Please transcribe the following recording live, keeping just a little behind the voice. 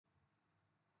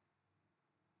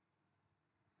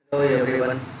Hello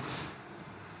everyone.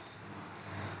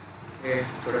 Okay,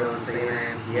 today once again I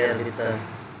am here with a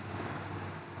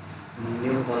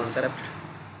new concept.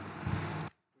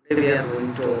 Today we are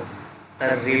going to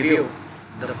review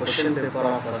the question paper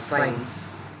of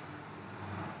science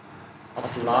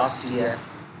of last year.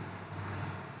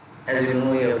 As you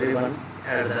know everyone,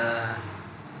 at the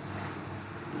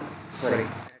sorry,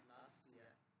 at last year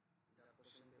the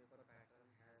question paper pattern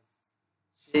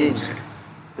has changed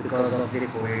because of the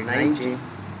COVID-19.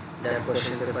 That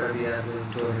question paper we are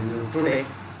going to review today.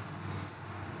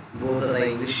 Both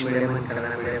the English medium and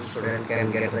Kannada medium student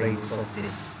can get the use of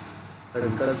this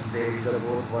because there is a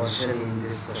both version in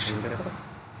this question paper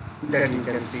that you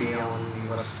can see on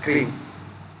your screen.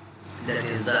 That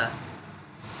is the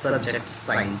subject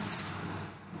science.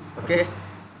 Okay,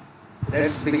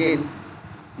 let's begin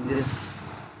this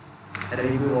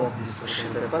review of this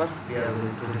question paper. We are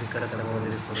going to discuss about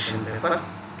this question paper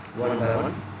one by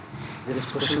one.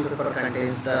 This question paper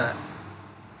contains the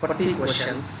 40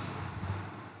 questions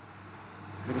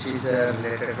which is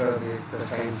related with the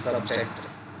science subject.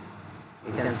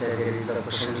 You can say there is a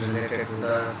question related to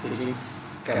the physics,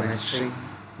 chemistry,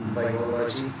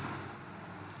 biology.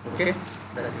 Okay,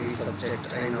 the three subject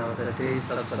and the three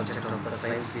sub-subject of the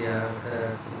science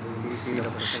we see the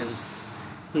questions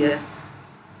here.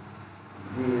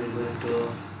 We will going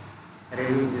to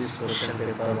review this question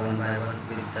paper one by one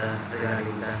with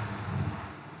regarding the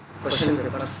question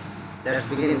papers. Let's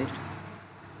begin it.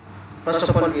 First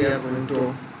of all, we are going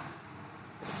to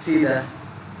see the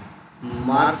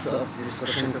marks of this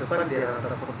question paper. There are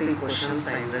the 40 questions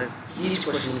and each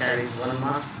question carries 1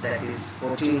 marks, that is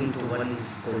 14 into 1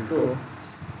 is equal to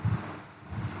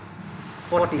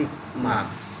 40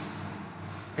 marks.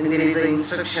 And there is the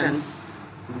instructions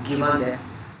given there.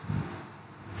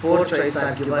 4 choices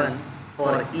are given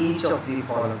for each of the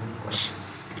following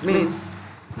questions. It means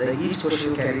that each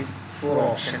question carries 4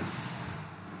 options.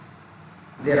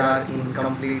 There are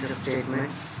incomplete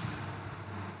statements.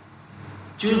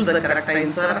 Choose the correct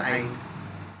answer and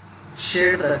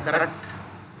share the correct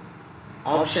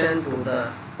option to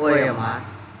the OMR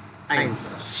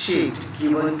answer sheet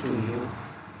given to you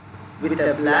with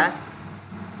a black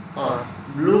or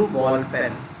blue ball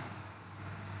pen.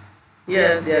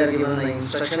 Here they are given the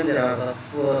instruction. There are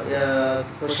the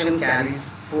question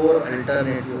carries 4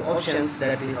 alternative options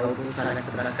that we have to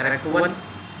select the correct one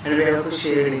and we have to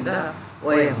share it in the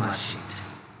OMR sheet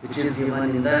which is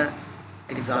given in the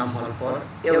example for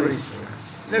every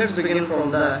student. Let's begin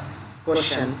from the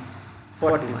question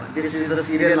 41. This is the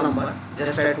serial number.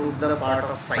 Just I took the part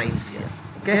of science here.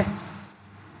 Okay.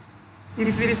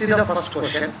 If we see the first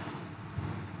question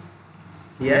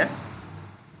here,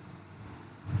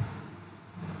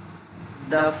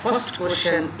 the first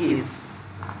question is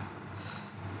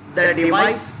the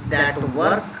device that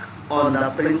work on the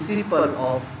principle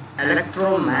of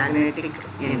electromagnetic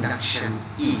induction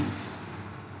is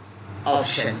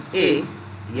option A,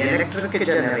 electric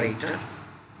generator,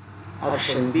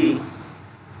 option B,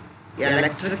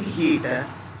 electric heater,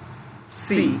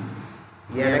 C,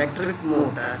 electric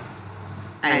motor,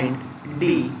 and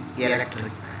D,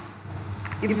 electric fan.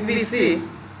 If we see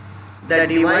the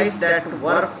device that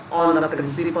work on the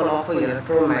principle of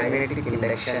electromagnetic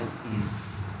induction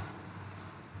is,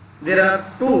 there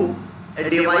are 2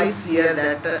 device here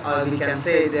that we can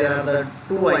say there are the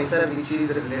 2 answer which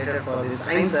is related for this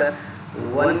answer.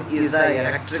 One is the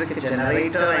electric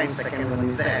generator and second one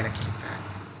is the electric fan.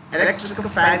 Electric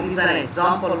fan is an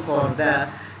example for the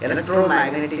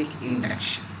electromagnetic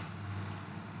induction.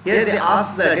 Here they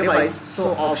ask the device,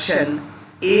 so option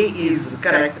A is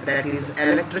correct, that is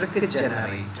electric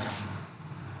generator.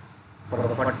 For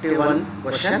the 41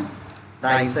 question, the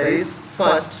answer is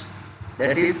first,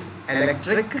 that is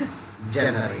electric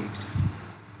generator.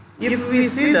 If we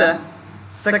see the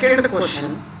second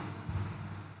question,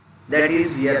 that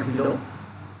is here below.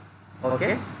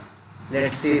 Okay,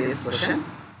 let's see this question.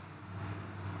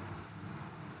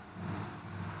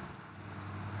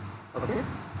 Okay,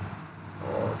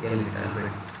 a little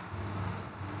bit.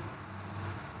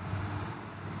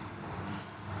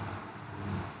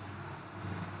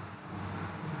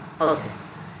 Okay,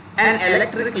 an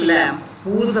electric lamp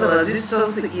whose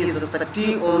resistance is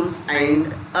 30 ohms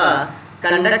and a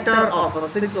conductor of a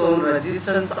 6 ohm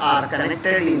resistance are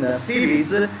connected in the series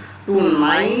to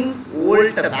 9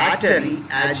 volt battery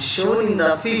as shown in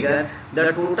the figure.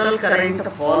 The total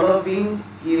current following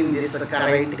in this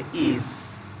current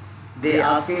is, they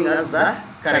asking us the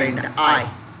current I.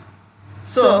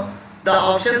 So the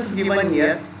options given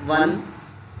here, 1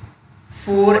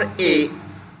 4A,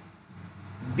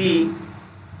 B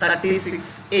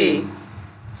 36A,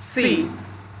 C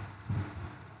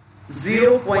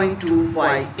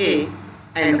 0.25A,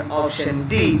 and option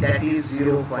D, that is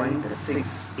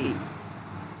 0.6A.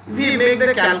 If we make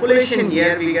the calculation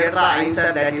here, we get the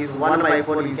answer, that is 1 by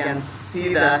 4. You can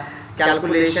see the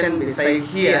calculation beside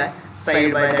here,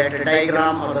 side by that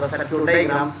diagram or the circuit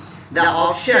diagram. The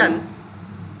option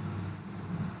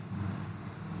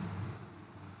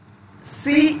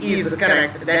C is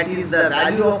correct, that is the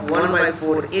value of 1 by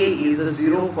 4A is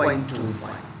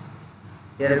 0.25.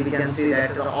 Here we can see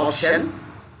that the option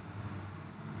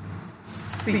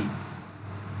C.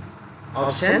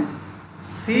 Option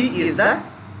C is the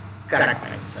correct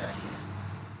answer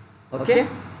here. Okay,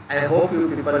 I hope you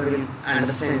people will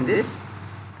understand this.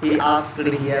 He asked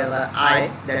here the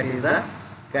I, that is the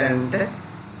current.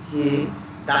 The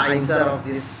answer of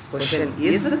this question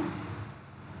is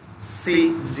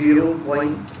C,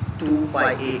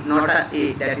 0.25A, not a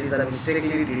A, that is the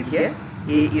mistakenly did here.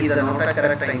 A is not a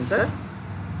correct answer.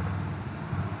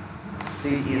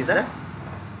 C is the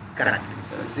correct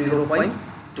answer,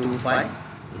 0.25A.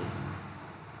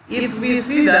 If we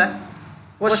see the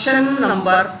question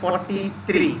number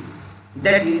 43,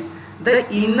 that is the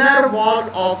inner wall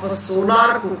of a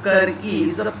solar cooker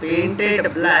is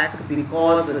painted black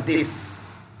because this.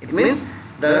 It means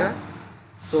the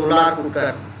solar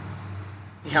cooker.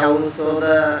 If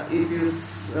you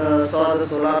saw the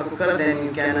solar cooker, then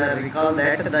you can recall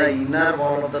that the inner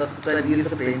wall of the cooker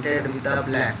is painted with the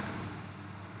black.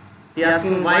 He is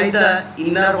asking why the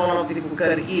inner wall of the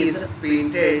cooker is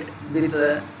painted with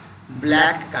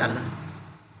black color.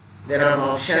 There are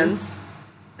options: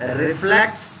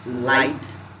 reflects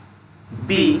light,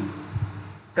 B,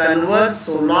 converts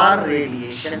solar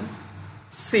radiation,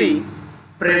 C,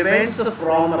 prevents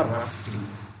from rusting,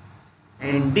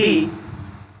 and D,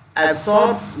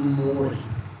 absorbs more heat.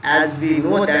 As we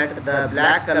know that the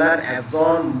black color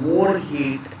absorbs more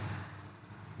heat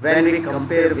when we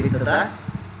compare with the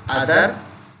other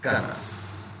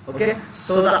colors. Okay,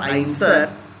 so the answer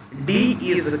D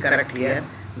is correct here,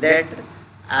 that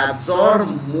absorb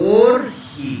more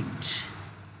heat.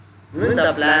 When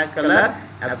the black color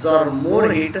absorb more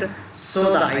heat,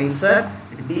 so the answer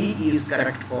D is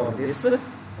correct for this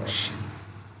question.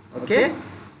 Okay,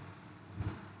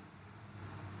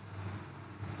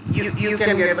 you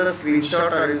can get the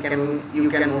screenshot, or you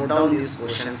can note down this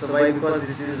question. So why? Because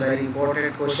this is very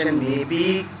important question.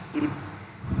 Maybe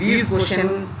these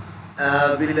question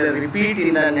will repeat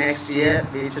in the next year,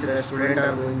 which the student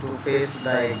are going to face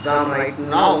the exam right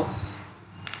now.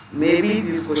 Maybe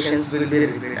these questions will be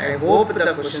repeated. I hope the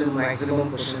maximum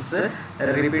questions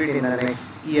repeat in the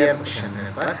next year question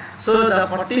paper. So the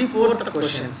 44th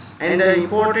question, and the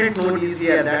important note is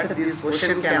here that this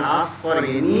question can ask for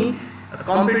any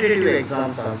competitive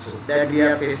exams also, that we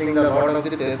are facing. The lot of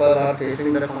the people are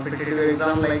facing the competitive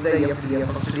exam like the FDA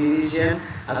first division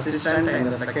assistant and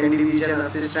the second division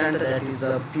assistant, that is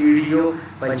the PDO,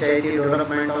 Panchayati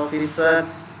Development Officer,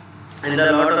 and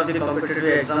a lot of the competitive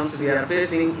exams we are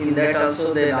facing. In that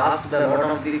also they ask the lot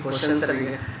of the questions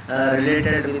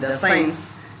related with the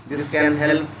science. This can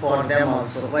help for them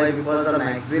also. Why? Because the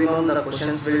maximum the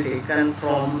questions will taken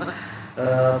from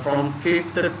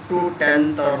 5th to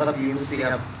 10th or the PUC.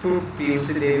 Up to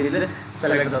PUC they will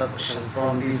select the question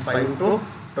from these 5 to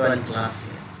 12 class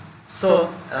here.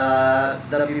 So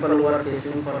the people who are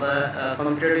facing for the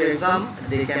competitive exam,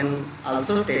 they can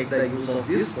also take the use of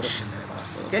these question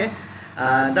papers. Okay.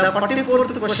 The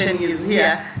 44th question is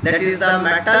here, that is the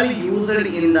metal used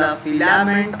in the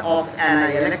filament of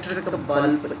an electric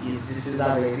bulb is. This is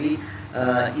a very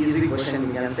easy question.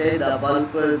 We can say the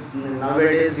bulb,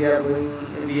 nowadays we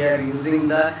are using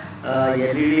the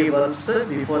LED bulbs.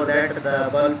 Before that the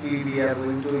bulb we are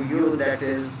going to use, that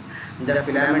is the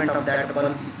filament of that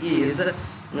bulb is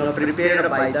prepared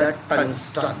by the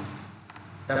tungsten.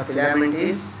 The filament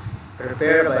is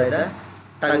prepared by the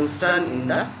tungsten in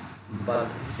the bulb.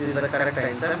 This is the correct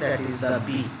answer, that is the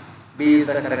B. B is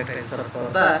the correct answer for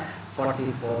the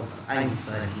 44th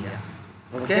answer here.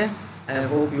 Okay, I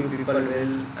hope you people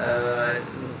will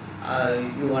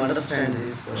you understand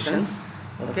these questions.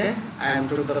 Okay, I am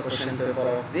took the question paper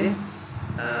of the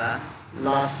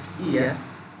last year.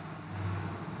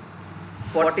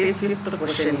 45th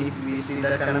question, if we see the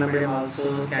Kannada medium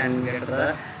also can get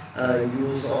the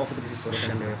use of this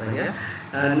question paper here.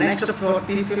 Next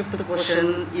 45th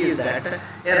question is that a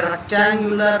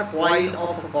rectangular coil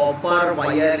of copper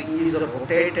wire is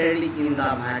rotated in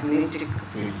the magnetic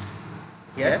field.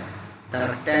 Here the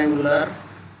rectangular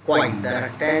coil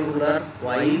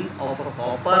of a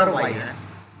copper wire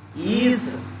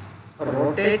is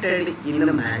rotated in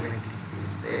a magnetic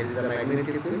field. There is a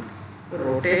magnetic field,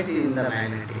 rotate in the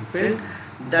magnetic field.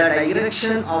 the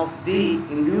direction of the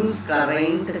induced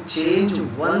current change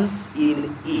once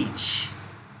in each.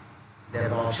 There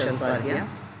the options are here.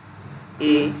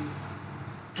 A.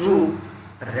 2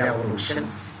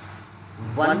 revolutions,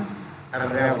 1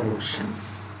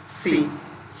 revolutions, C.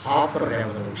 half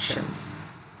revolutions,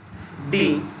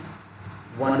 D.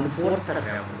 1/4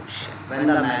 revolution. When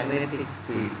the magnetic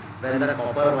field, when the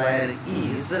copper wire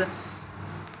is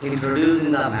introduced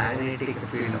in the magnetic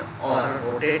field or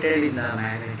rotated in the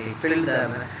magnetic field,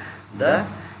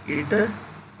 it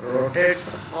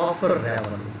rotates half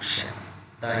revolution.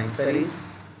 The answer is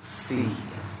C.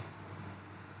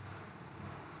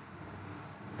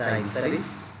 The answer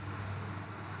is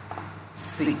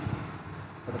C.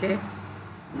 Okay.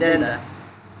 Then the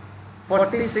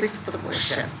 46th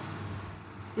question.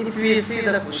 If we see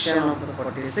the question of the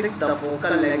 46th, the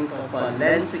focal length of a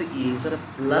lens is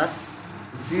plus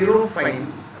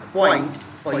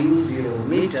 0.50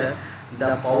 meter.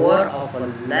 The power of a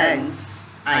lens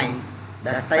and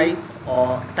the type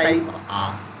are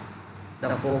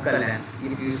the focal length.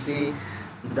 If you see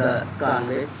the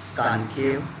convex,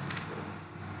 concave,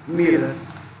 mirror,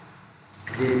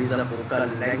 there is a focal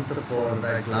length for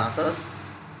the glasses.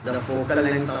 The focal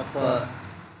length of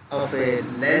a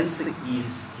lens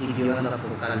is given the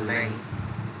focal length,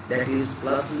 that is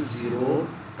plus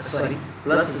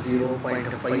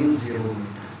 0.50 meter.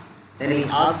 Then he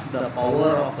asks the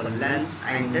power of a lens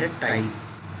and the type.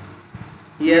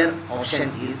 Here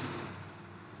option is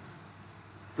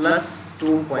plus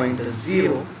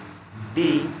 2.0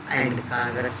 D and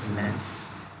convex lens,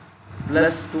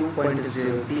 plus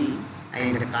 2.0 D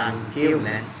and concave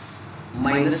lens,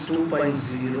 minus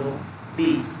 2.0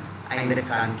 D and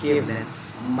concave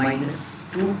lens, minus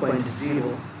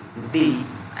 2.0 D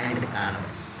and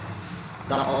convex lens.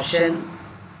 The option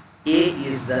A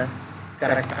is the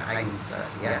correct answer.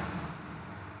 Yeah,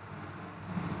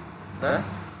 the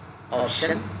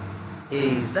option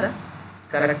A is the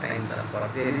correct answer. For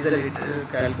there is a little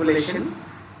calculation.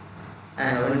 I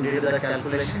haven't did the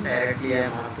calculation directly. I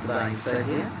am on to the answer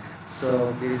here.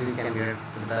 So please you can get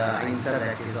to the answer,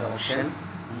 that is option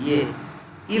A.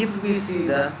 If we see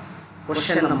the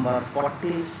question number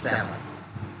 47,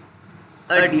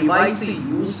 a device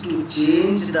used to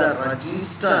change the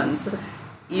resistance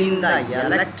in the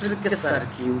electric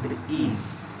circuit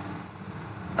is.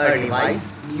 A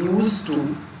device used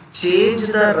to change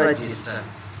the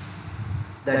resistance.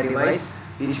 The device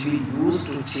which we use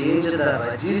to change the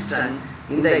resistance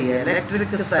in the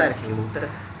electric circuit,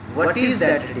 what is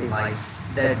that device?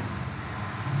 That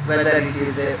whether it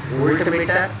is a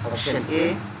voltmeter, option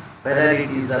A, whether it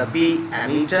is a B,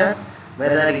 ammeter,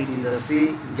 whether it is a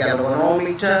C,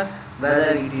 galvanometer,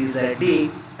 whether it is a D,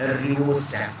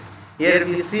 rheostat. Here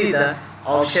we see the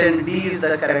option D is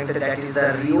the correct, that is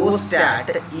the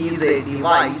rheostat is a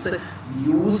device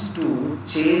used to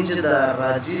change the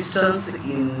resistance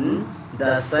in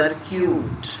the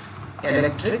circuit,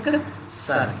 electric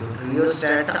circuit.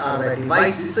 Rheostat are the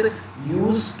devices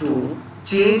used to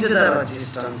change the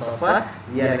resistance of a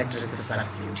electric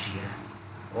circuit here.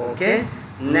 Okay.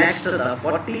 Next, the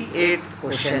 48th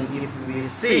question. If we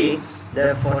see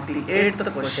the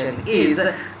 48th question is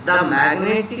the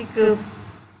magnetic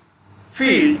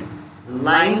field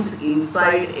lines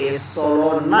inside a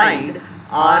solenoid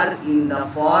are in the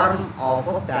form of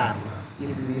a parallel.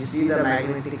 If we see the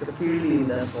magnetic field in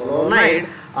the solenoid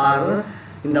are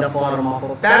in the form of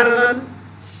a parallel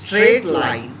straight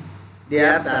line. They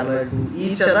are parallel to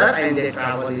each other and they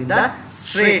travel in the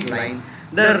straight line.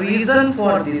 The reason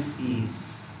for this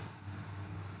is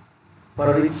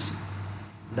for which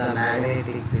the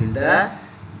magnetic field, in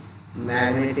the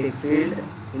magnetic field,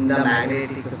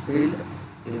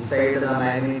 inside the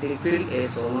magnetic field, a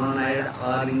solenoid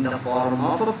are in the form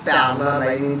of a parallel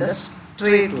line in the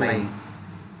straight line.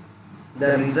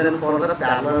 The reason for the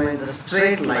parallel and the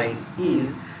straight line is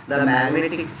the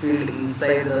magnetic field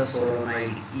inside the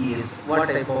solenoid is what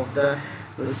type of the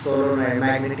solenoid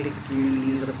magnetic field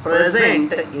is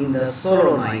present in the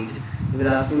solenoid. We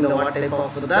are asking the what type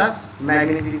of the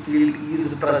magnetic field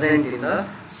is present in the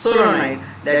solenoid.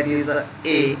 That is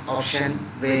A option,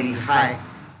 very high,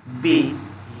 B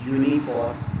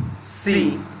uniform,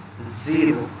 C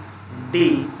 0,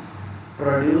 D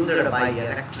produced by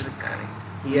electric current.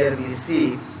 Here we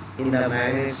see in the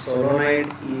magnetic solenoid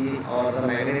or the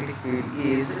magnetic field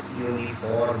is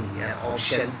uniform. Here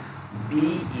option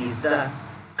B is the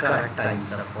correct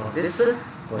answer for this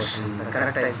question. The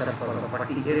correct answer for the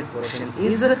 48th question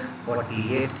is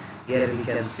 48. Here we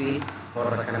can see for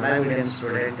the Kannada medium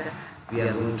student, we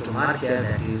are going to mark here,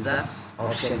 that is the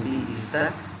option B is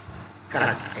the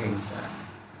correct answer.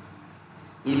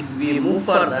 If we move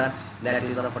further, That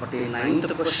is the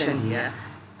 49th question here.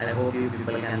 I hope you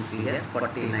people can see here.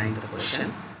 49th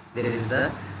question. There is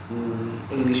the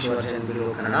English version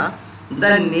below Kannada.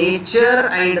 The nature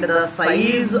and the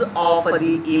size of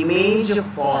the image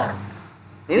formed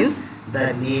means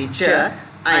the nature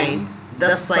and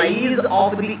the size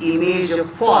of the image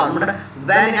formed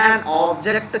when an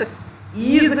object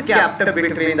is kept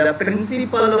between the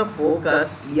principal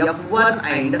focus f1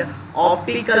 and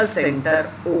optical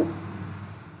center O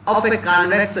of a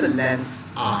convex lens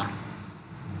R.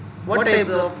 What type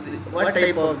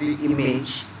of the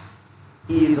image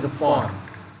is formed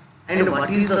and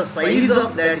what is the size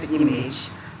of that image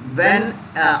when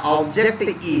an object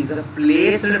is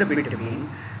placed between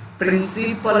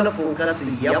principal focus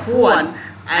f1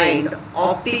 and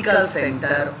optical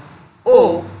center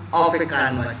O of a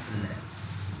convex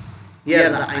lens. Here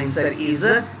the answer is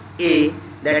A,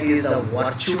 that is the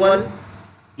virtual,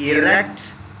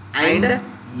 erect and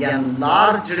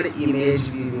enlarged image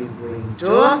we will going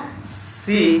to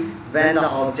see when the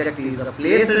object is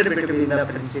placed between the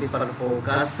principal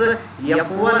focus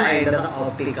f1 and the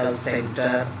optical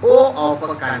center O of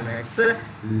a convex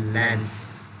lens.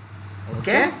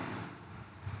 Okay.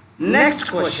 Next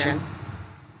question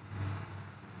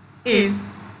is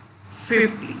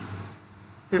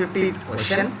 50th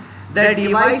question. The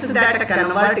device that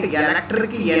converts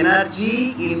electric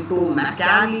energy into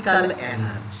mechanical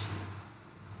energy.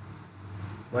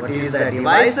 What is the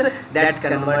device that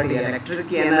converts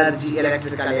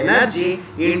electrical energy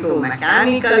into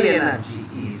mechanical energy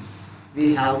is?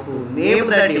 We have to name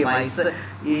the device.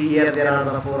 Here there are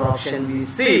the four options we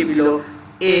see below.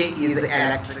 A is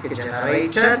electric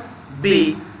generator,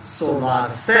 B solar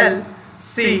cell,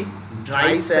 C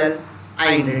dry cell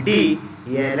and D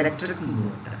electric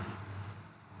motor.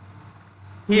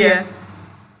 Here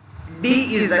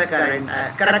D is the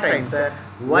correct answer.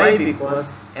 Why?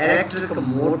 Because electric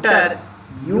motor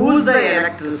use the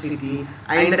electricity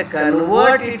and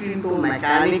convert it into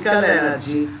mechanical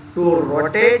energy to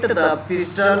rotate the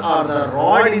piston or the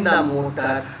rod in the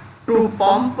motor to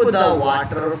pump the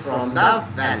water from the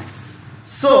wells.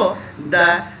 So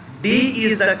the D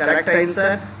is the correct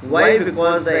answer. Why?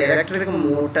 Because the electric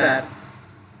motor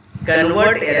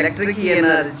convert electric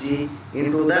energy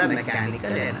into the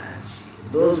mechanical energy.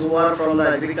 Those who are from the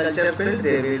agriculture field,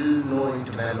 they will know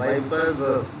it well. Why?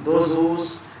 Because those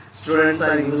whose students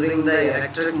are using the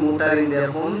electric motor in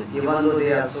their home, even though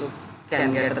they also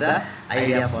can get the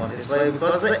idea for this. Why?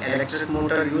 Because the electric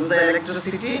motor use the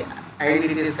electricity and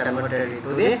it is converted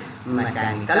into the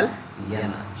mechanical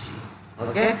energy.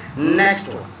 Okay.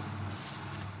 Next one.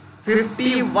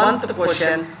 51st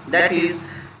question, that is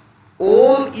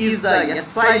ohm is the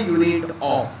SI unit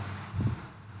of.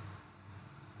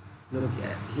 Look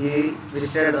here, he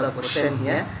twisted the question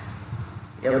here.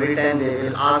 Every time they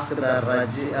will ask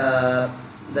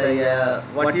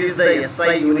what is the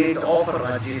SI unit of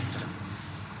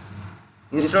resistance.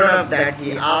 Instead of that,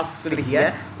 he asked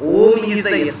here ohm is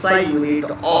the SI unit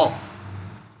of.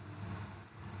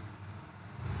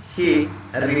 He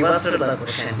reversed the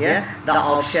question here. The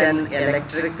option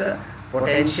electric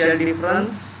potential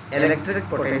difference,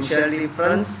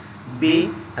 B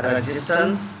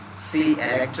resistance, C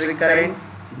electric current,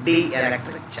 D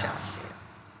electric charge.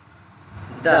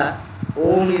 The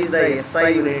ohm is the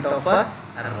SI unit of a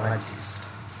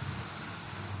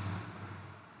resistance.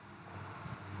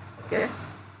 Okay,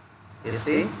 you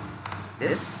see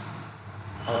this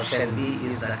option B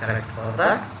is the correct for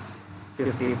the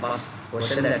 51st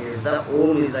question, that is the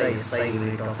ohm is the SI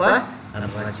unit of a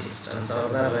resistance, or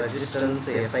the resistance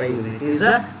SI unit is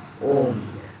a ohm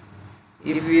here.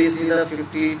 If we see the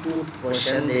 52th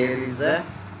question, there is a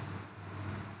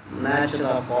match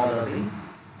the following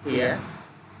here.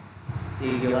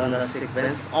 He given the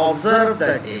sequence. Observe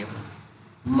the table.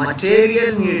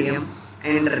 Material medium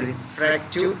and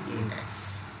refractive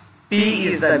index. P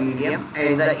is the medium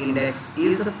and the index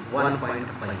is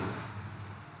 1.5.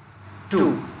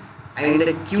 2 and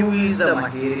Q is the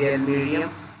material medium,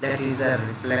 that is a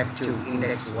reflective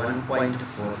index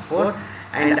 1.44,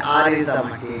 and R is the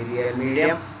material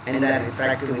medium and the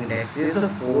refractive index is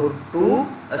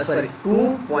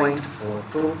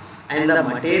 2.42, and the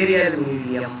material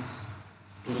medium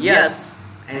S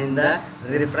and the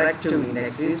refractive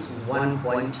index is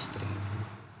 1.3.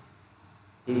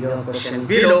 Here question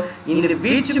below, in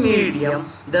which medium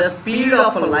the speed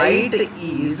of light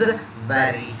is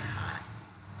very high?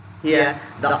 Here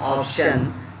the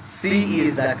option C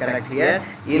is the correct here.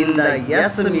 In the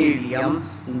S medium,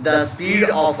 the speed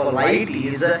of light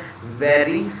is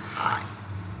very high.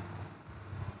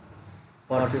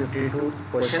 For 52th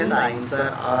question, the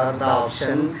answer or the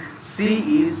option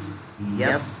C is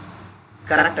yes.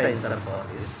 correct answer for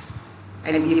this.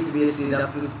 And if we see the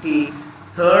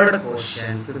 53rd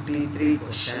question, 53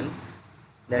 question,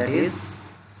 that is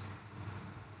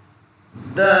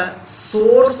the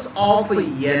source of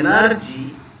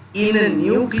energy in a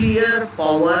nuclear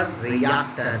power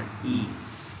reactor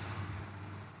is.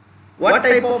 What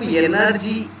type of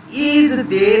energy is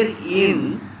there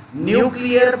in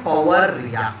nuclear power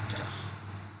reactor?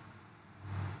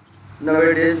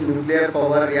 Nowadays, nuclear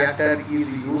power reactor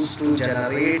is used to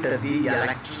generate the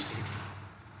electricity.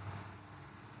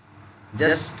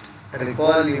 Just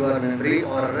recall your memory,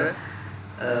 or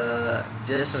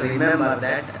just remember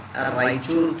that a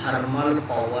Raichur thermal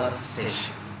power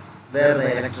station, where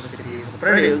the electricity is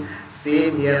produced.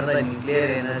 Same here, the nuclear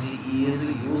energy is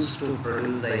used to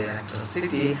produce the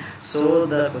electricity. So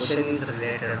the question is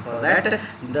related for that.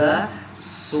 The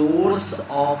source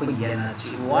of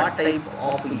energy, what type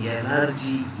of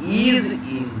energy is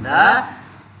in the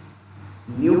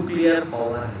nuclear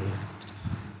power reactor?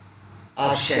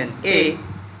 Option A,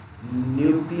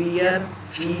 nuclear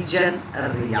fission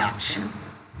reaction.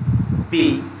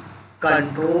 B,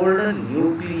 controlled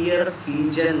nuclear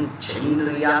fission chain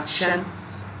reaction.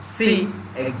 C,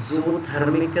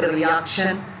 exothermic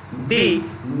reaction. D,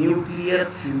 nuclear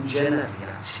fusion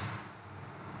reaction.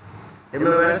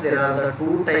 Remember, there are the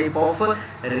two type of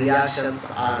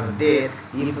reactions are there.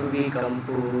 If we come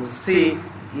to see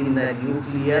in the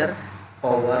nuclear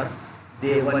power,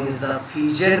 one is the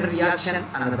fission reaction,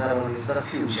 another one is the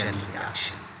fusion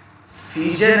reaction.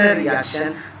 Fission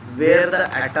reaction, where the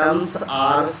atoms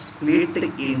are split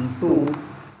into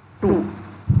two.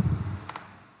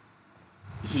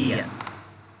 Here,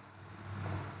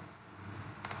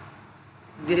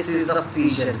 this is the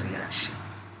fission reaction.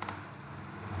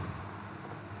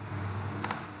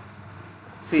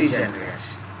 Fission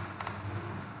reaction.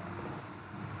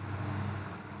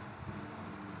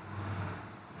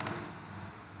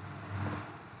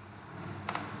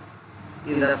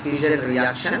 In the fission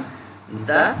reaction,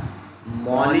 the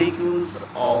molecules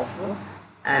of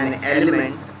an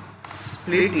element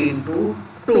split into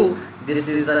two. This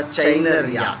is the chain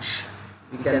reaction.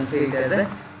 We can say it as a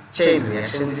chain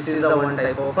reaction. This is the one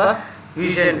type of a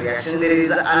fission reaction. There is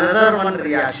another one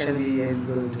reaction we are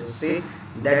going to see,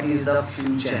 that is the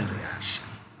fusion reaction.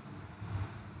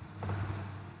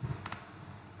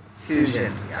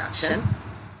 Fusion reaction.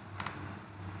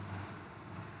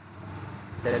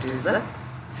 That is the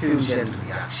fusion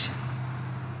reaction,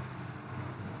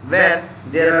 where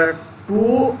there are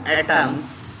two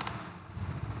atoms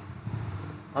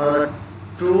or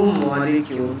two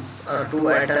molecules or two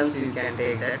atoms, you can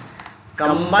take that,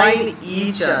 combine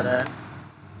each other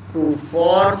to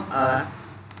form a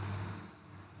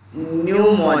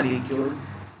new molecule.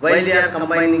 While they are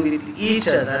combining with each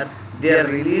other, they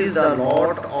release a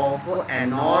lot of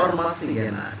enormous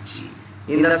energy.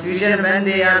 In the fusion, when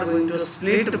they are going to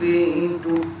split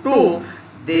into two,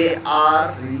 they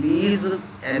are release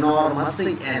enormous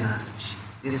energy.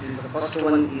 This is the first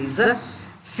one is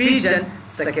fission,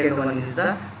 second one is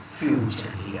the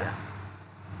fusion.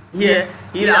 Here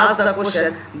he'll ask the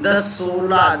question, the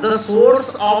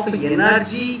source of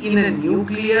energy in a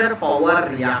nuclear power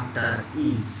reactor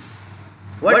is.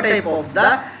 What type of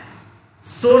the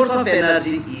source of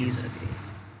energy is there?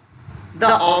 The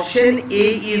option A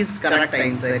is correct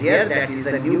answer here, that is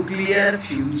the nuclear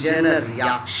fusion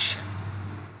reaction.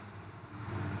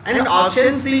 And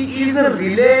option C is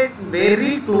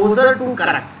very closer to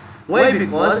correct. Why?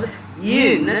 Because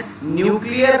in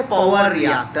nuclear power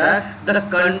reactor, the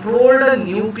controlled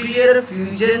nuclear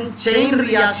fusion chain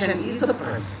reaction is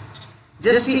present.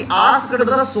 Just he asked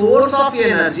the source of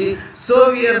energy,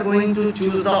 so we are going to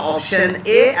choose the option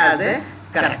A as a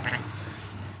correct answer.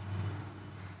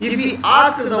 If we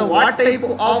ask the what type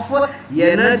of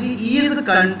energy is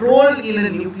controlled in a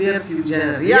nuclear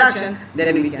fusion reaction,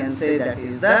 then we can say that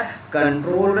is the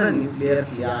controlled nuclear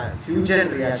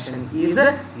fusion reaction is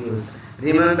used.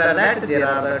 Remember that there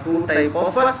are the two type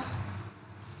of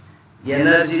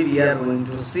energy we are going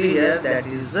to see here, that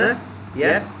is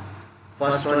here.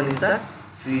 First one is the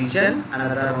fusion,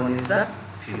 another one is the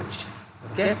fusion.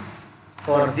 Okay,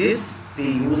 for this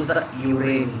we use the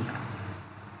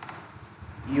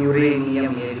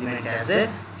uranium element as a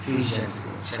fusion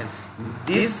reaction.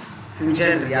 This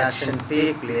fusion reaction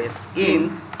take place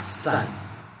in sun,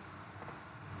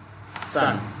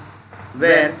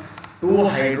 where two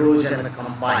hydrogen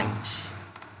combined,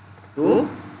 two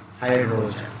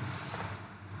hydrogens.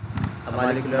 The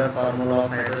molecular formula of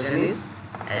hydrogen is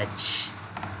H.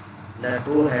 The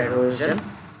two hydrogen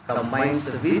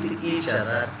combines with each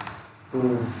other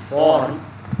to form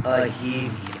a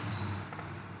helium.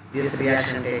 This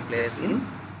reaction takes place in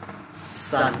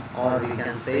sun, or you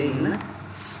can say in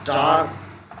star,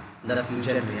 the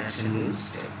fusion reaction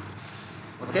means take place.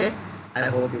 Okay, I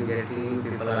hope you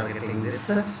people are getting this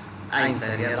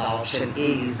answer here. The option A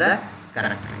is the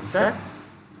correct answer.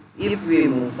 If we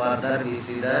move further, we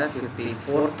see the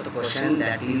 54th question,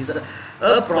 that is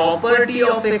a property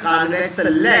of a convex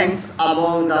lens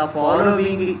among the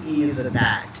following is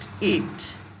that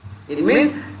it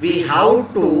means we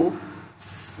have to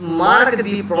mark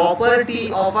the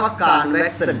property of a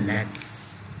convex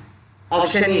lens.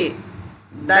 Option A,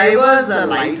 diverge the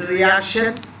light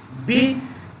reaction. B,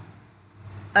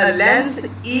 a lens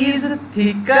is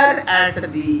thicker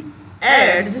at the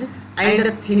edge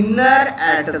and thinner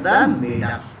at the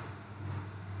middle.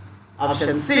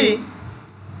 Option C,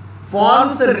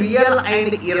 forms a real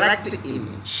and erect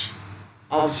image.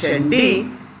 Option D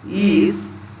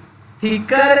is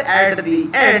thicker at the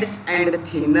edge and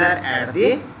thinner at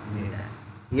the middle.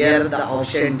 Here the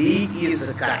option D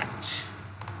is correct.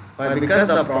 Why? Because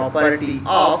the property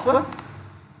of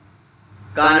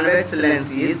convex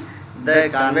lens is, the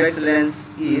convex lens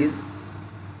is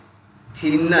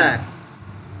thin at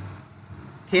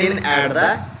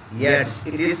the edge,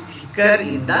 it is thicker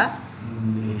in the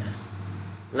middle,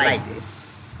 like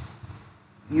this.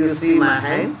 You see my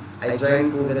hand, I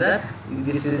join together,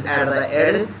 this is at the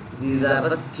edge, these are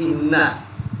the thinner,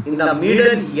 in the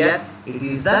middle here it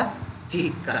is the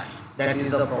thicker. That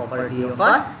is the property of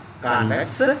a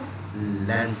convex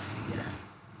lens here.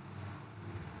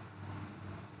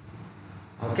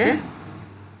 Okay,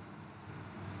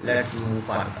 let's move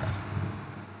further.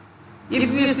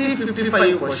 If we see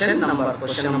 55 question number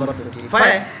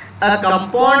 55, a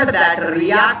compound that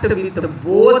react with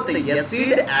both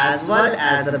acid as well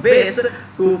as base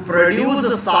to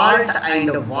produce salt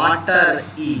and water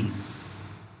is.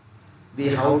 We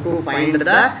have to find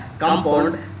the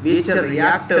compound which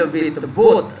react with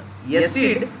both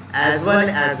acid as well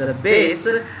as base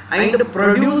and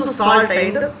produce salt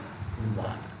and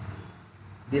water.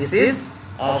 This is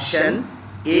option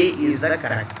A is the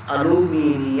correct,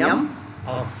 aluminium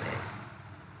oxide.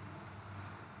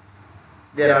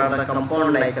 There are the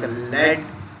compound like lead,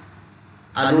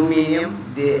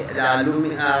 aluminium, lead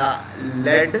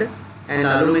and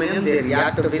aluminium, they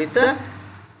react with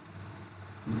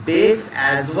base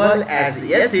as well as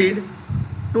acid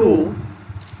to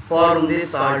form the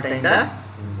salt and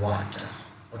water.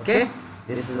 Okay,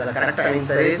 this is the correct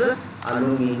answer is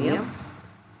aluminium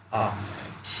oxide.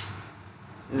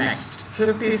 Next,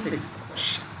 56th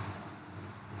question.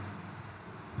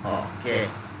 Okay,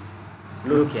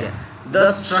 look here.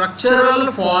 The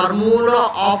structural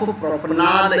formula of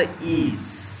propanol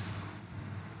is.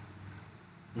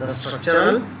 The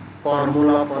structural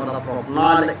formula for the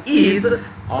propanol is,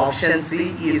 option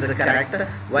C is correct.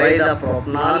 Why? The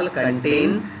propanol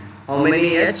contain how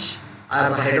many H are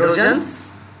the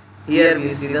hydrogens? Here we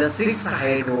see the 6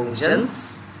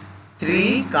 hydrogens,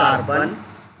 3 carbon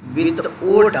with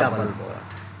O double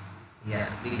bond. Here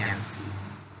we can see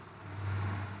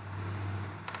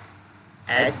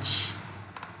H.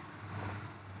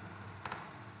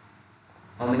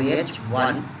 How many H?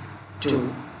 1,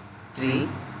 2, 3,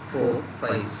 4,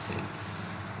 5,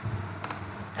 6.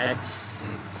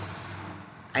 H6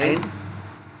 and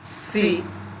C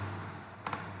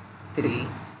 3,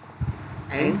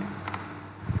 and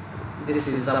this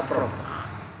is the propanol.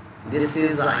 This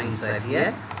is the answer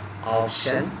here,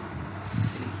 option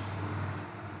C.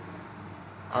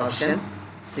 Option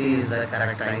C is the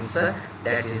correct answer.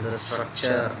 That is the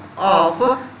structure of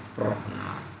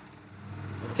propanol.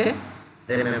 Okay,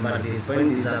 remember this point.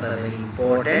 These are the very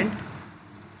important.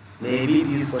 Maybe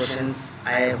these questions,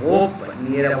 I hope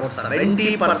near about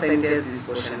 70% this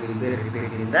question will be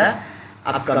repeated in the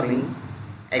upcoming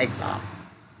exam.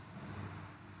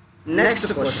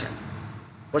 Next question,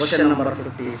 question number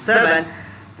 57.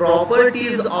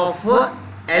 Properties of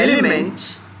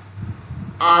element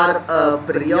are a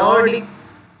periodic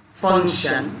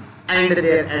function and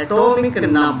their atomic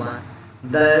number.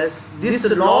 Thus,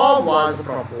 this law was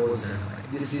proposed.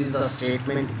 This is the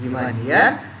statement given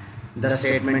here. The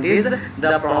statement is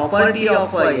the property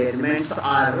of elements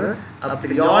are a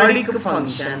periodic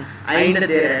function and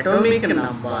their atomic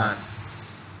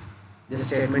numbers. This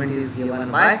statement is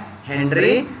given by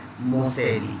Henry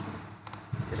Moseley.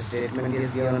 This statement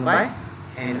is given by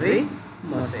Henry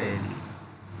Moseley.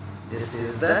 This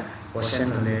is the question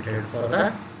related for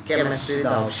the chemistry, the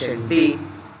option D.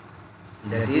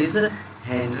 That is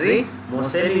Henry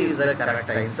Moseley is the correct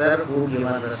answer, who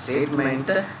given the statement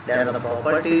that the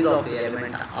properties of the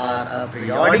element are a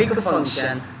periodic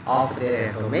function of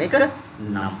their atomic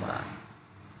number.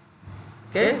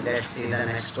 Okay, let's see the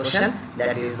next question.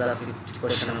 That is the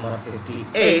question number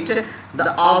 58.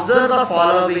 The observe the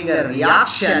following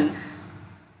reaction,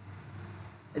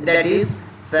 that is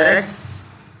ferrets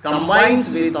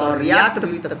combines with or react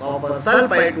with copper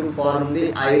sulfide to form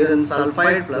the iron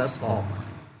sulfide plus copper.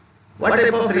 What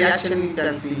type of reaction you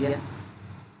can see here?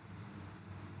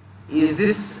 Is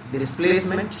this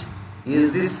displacement?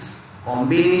 Is this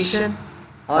combination?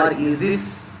 Or is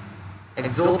this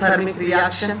exothermic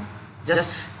reaction?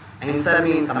 Just answer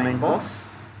me in comment box.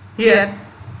 Here,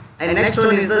 and next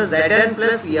one is the Zn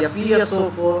plus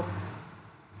FeSO4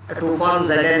 to form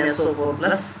ZnSO4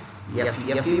 plus Fe.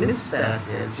 Fe means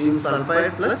ferrocerium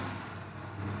sulfide plus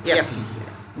Fe.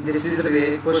 This is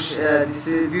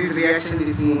this reaction we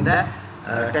see in the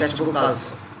textbook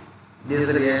also.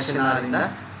 This reaction are in the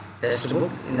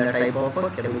textbook in the type of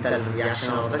chemical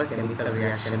reaction or the chemical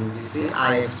reaction we see.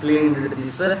 I explained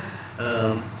this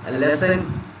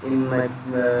lesson in my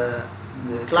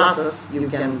classes. You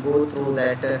can go through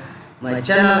that my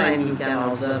channel and you can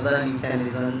observe you can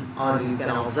listen or you can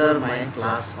observe my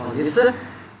class on this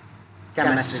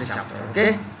chemistry chapter.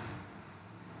 Okay,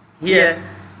 here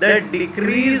the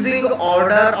decreasing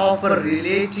order of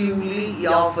relatively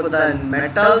of the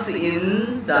metals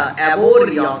in the above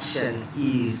reaction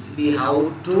is, we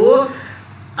have to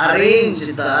arrange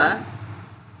the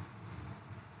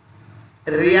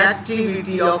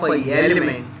reactivity of an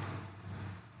element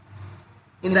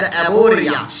in the above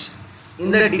reactions in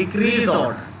the decrease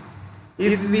order.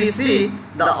 If we see,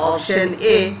 the option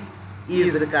A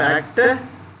is the correct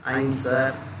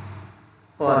answer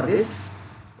for this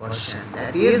question.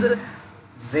 That is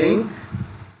zinc,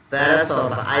 ferrous or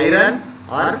the iron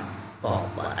or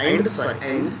copper and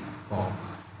copper.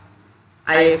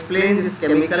 I explained this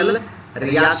chemical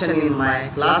reaction in my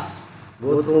class.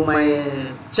 Go through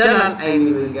my channel and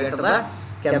you will get the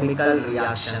chemical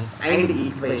reactions and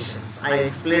equations. I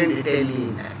explained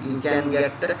detailedly that you can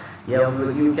get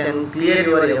you can clear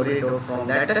your every doubt from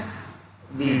that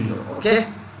video. Okay.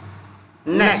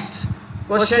 Next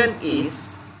question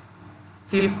is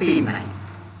 59.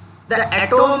 The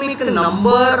atomic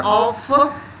number of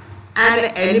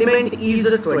an element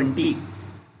is 20.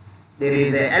 There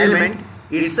is an element,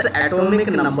 its atomic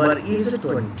number is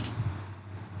 20.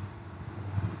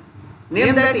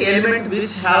 Name that element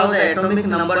which have the atomic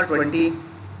number 20.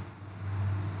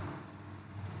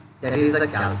 That is the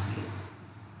calcium.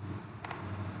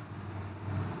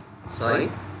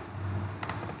 Sorry,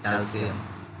 calcium.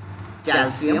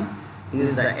 Calcium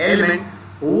is the element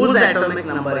whose atomic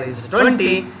number is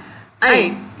 20,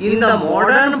 and in the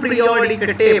modern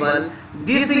periodic table,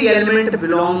 this element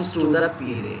belongs to the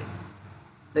period.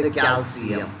 The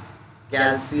calcium.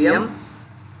 Calcium,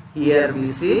 here we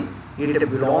see, it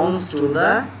belongs to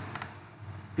the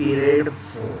period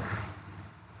 4.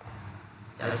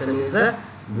 Calcium is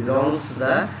belongs to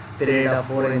the period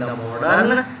 4 in the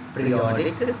modern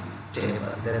periodic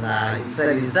table. Then the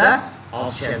answer is the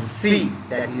option C,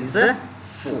 that is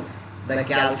 4. The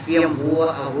calcium who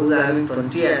is having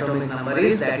 20 atomic number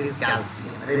is, that is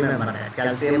calcium. Remember that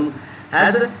calcium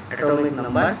has atomic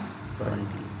number 20.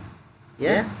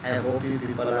 Yeah, I hope you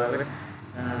people are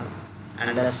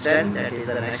understand. That is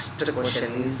the next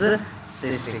question is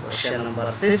 60. Question number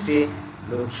 60.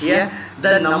 Look here,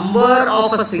 the number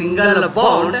of a single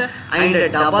bond and a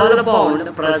double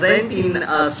bond present in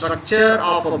a structure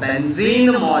of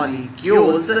benzene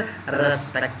molecules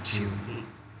respectively.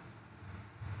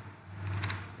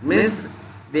 Means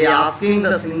they are asking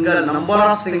the single number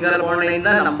of single bond and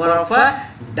the number of a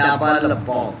double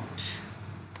bond.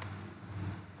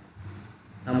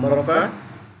 Number of a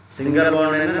single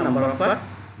bond and the number of a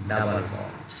double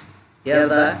bond. Here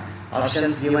the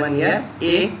options given here: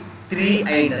 A 3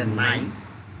 and 9,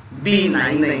 B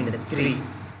 9 and 3,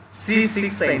 C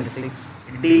 6 and 6,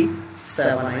 D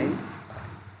 7 and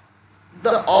 5.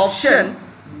 The option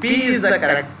B is the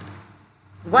correct.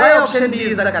 Why option B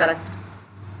is the correct?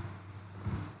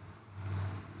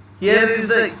 Here is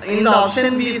in the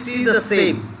option we see the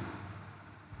same.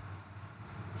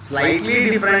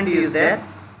 Slightly different is there,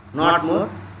 not more.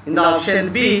 In the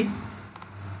option B,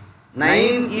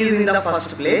 9 is in the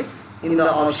first place. In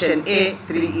the option A,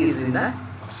 3 is in the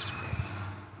first place.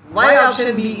 Why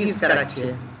option B is correct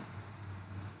here?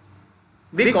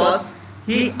 Because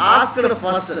he asked the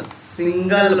first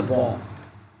single bond.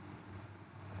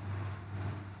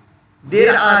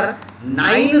 There are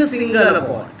 9 single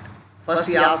bond. First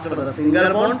he asked for the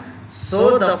single bond.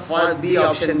 So the first B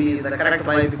option B is the correct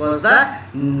one, because the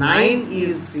 9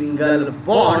 is single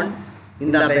bond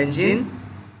in the benzene.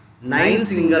 9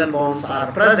 single bonds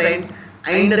are present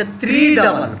and 3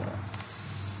 double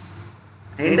bonds.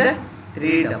 And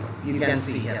 3 double. You can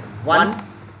see here 1,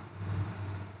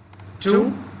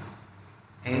 2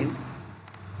 and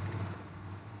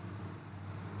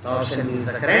the option is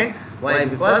the correct. Why?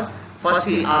 Because first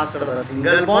he asked for the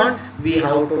single bond. We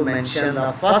have to mention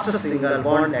the first single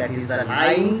bond, that is the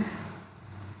 9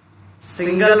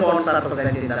 single bonds are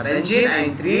present in the benzene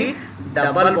and 3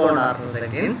 double bond are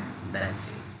present in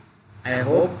benzene. I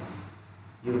hope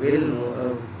you will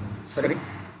know,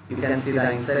 you can see the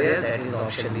answer here, that is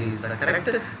option B is the correct.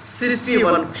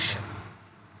 61 question.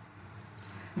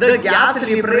 The gas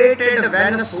liberated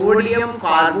when sodium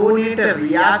carbonate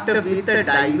react with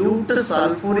dilute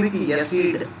sulfuric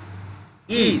acid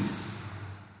is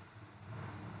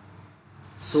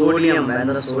sodium, when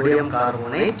the sodium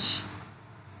carbonate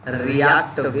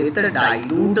react with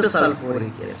dilute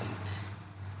sulfuric acid.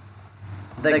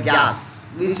 The gas,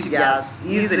 which gas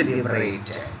is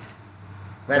liberated?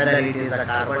 Whether it is the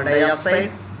carbon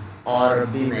dioxide or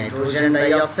B nitrogen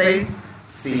dioxide,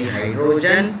 C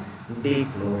hydrogen, D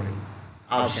chlorine.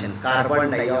 Option carbon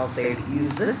dioxide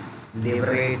is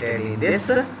liberated in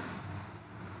this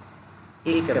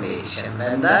equation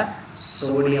when the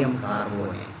sodium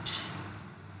carbonate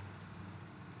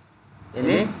in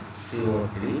a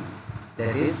CO3,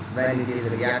 that is when it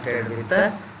is reacted with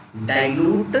the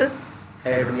dilute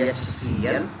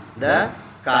HCl, the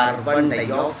carbon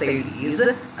dioxide is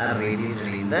released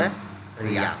in the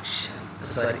reaction.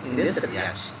 In this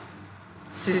reaction.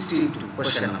 62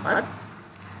 question number.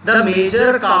 The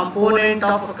major component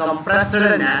of compressed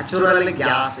natural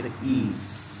gas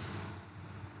is.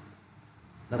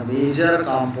 The major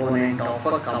component of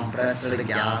a compressed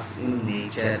gas in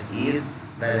nature is,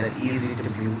 whether is it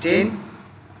butane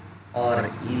or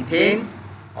ethane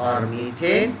or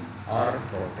methane or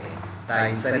propane. The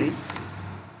answer is C.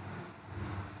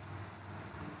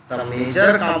 The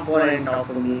major component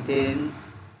of methane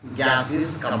gas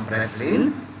is compressed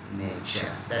in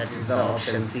nature. That is the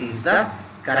option C is the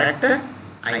correct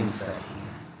answer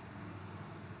here.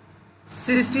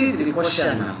 63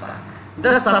 question number.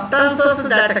 The substances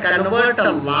that convert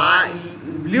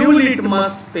blue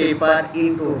litmus paper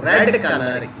into red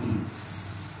color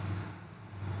is.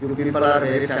 You people are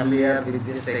very familiar with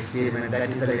this experiment, that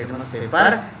is the litmus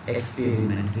paper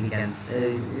experiment.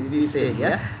 We say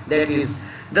here, that is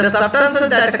the substances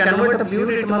that convert blue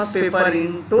litmus paper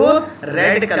into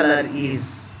red color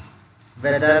is,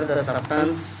 whether the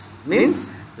substance means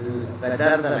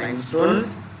whether the limestone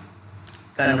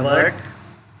convert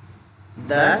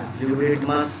the blue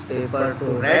litmus paper to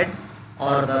red,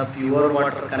 or the pure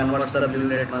water converts the blue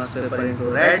litmus paper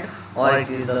into red, or it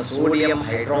is the sodium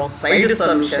hydroxide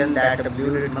solution that the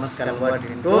blue litmus convert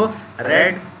into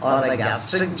red, or the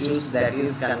gastric juice that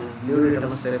is blue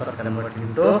litmus paper convert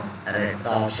into red. The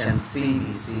option C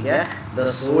we see here, the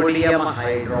sodium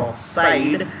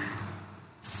hydroxide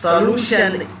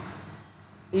solution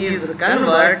is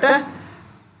convert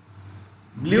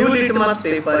blue litmus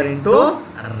paper into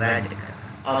red color.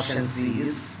 Option C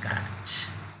is correct.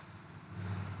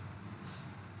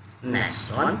 Next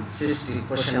one,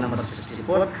 question number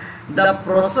 64. The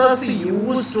process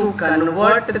used to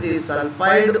convert the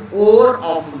sulfide ore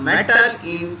of metal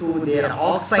into their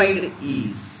oxide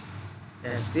is,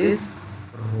 that is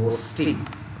roasting.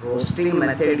 Roasting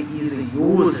method is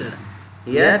used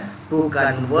here to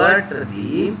convert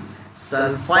the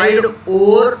sulfide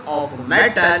ore of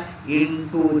metal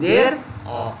into their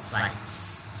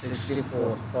oxides.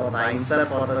 64. For the answer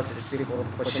for the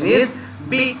 64th question is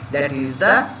B, that is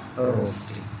the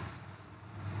roasting.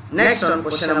 Next on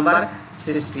question number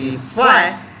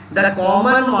 65. The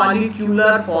common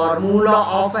molecular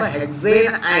formula of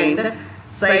hexane and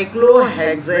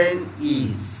cyclohexane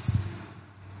is.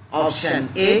 Option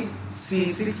A,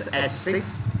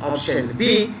 C6H6. Option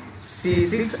B,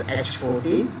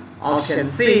 C6H14. Option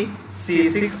C,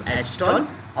 C6H12.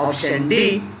 Option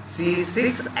D,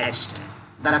 C6H10.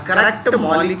 The correct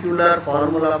molecular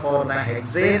formula for the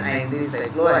hexane and the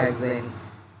cyclohexane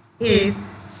is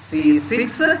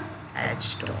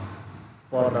C6H12.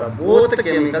 For the both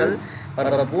chemical or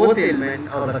the both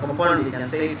element or the compound, we can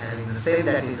say it having the same,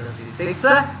 that is the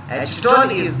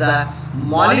C6H12 is the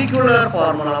molecular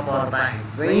formula for the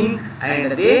hexane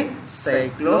and the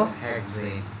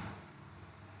cyclohexane.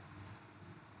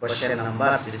 Question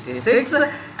number 66.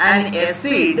 An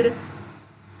acid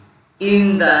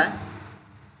in the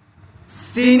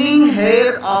staining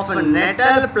hair of a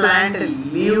nettle plant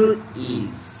leaf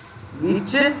is.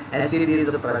 Which acid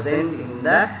is present in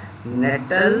the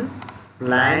nettle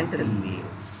plant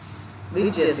leaves?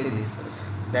 Which acid is present?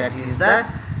 That is the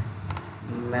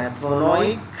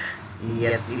methanoic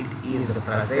acid is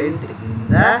present in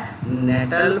the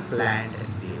nettle plant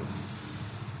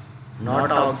leaves.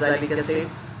 not a oxalic acid,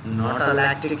 not a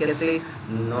lactic acid,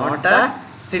 not a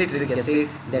citric acid.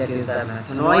 That is the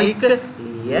methanoic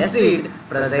acid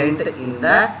present in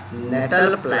the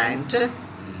nettle plant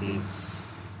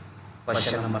leaves.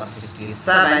 Question number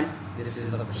 67. This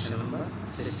is the question number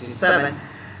 67.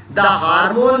 The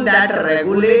hormone that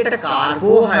regulate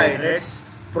carbohydrates,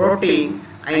 protein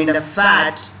and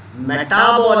fat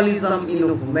metabolism in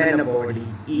human body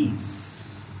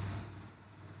is,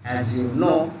 as you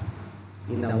know,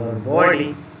 in our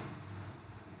body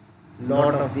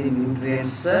lot of the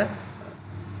nutrients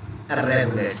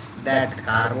regulates that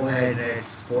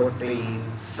carbohydrates, protein,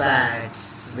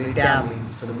 fats,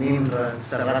 vitamins, minerals,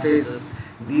 surfaces,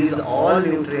 these all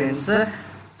nutrients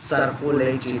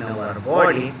circulate in our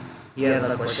body. Here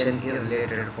the question is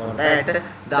related for that.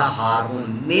 The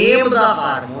hormone, name the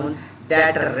hormone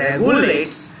that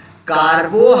regulates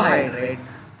carbohydrate,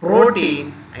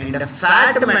 protein and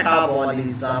fat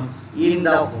metabolism in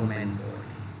the human body.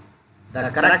 The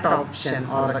correct option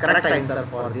or the correct answer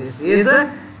for this is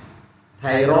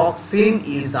thyroxine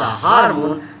is the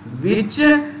hormone which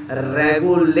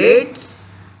regulates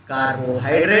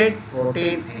carbohydrate,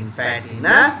 protein and fat in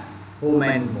a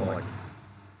human body.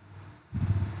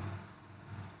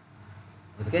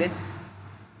 Okay.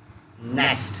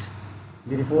 Next,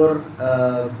 before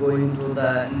going to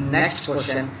the next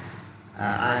question,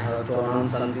 I have to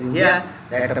announce something here,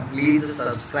 that please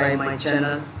subscribe my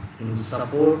channel and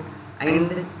support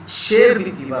and share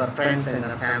with your friends and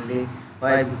the family.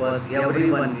 Why? Because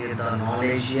everyone needs the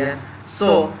knowledge here.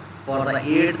 So for the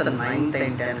 8th, 9th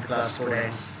and 10th class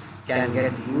students can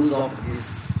get use of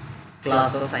these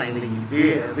classes and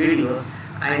videos,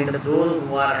 and those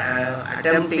who are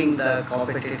attempting the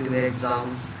competitive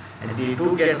exams and they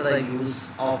do get the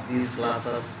use of these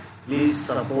classes, please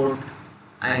support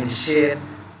and share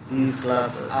these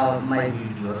classes or my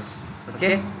videos.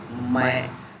 Okay, my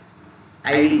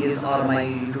ID is, or my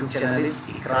YouTube channel is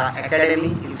Iqra Academy.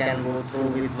 You can go through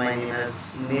with my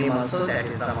name also, that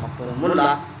is the Maktoum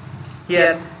Mullah.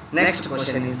 Here next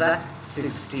question is the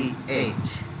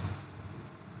 68.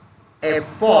 A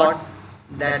pot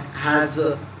that has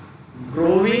a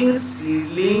growing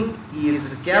seedling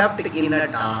is kept in a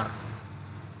dark,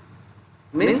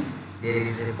 means there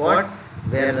is a pot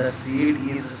where the seed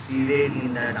is seeded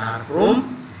in the dark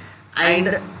room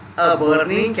and a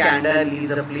burning candle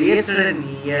is placed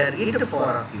near it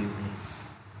for a few days,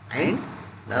 and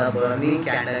the burning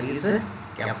candle is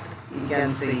kept. You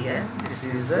can see here, this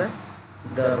is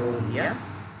the room here,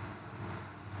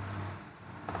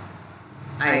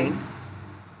 and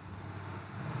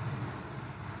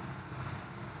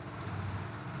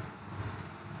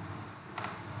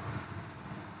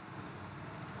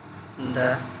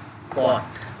the pot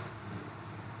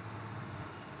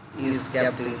is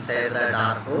kept inside the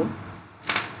dark room,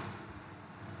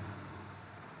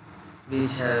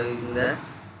 which having the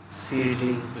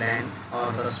seedling plant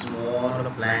or the small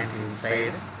plant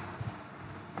inside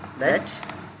that.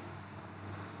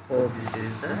 Oh, this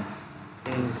is the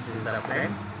thing, this is the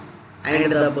plant,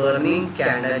 and the burning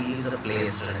candle is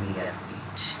placed near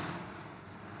it.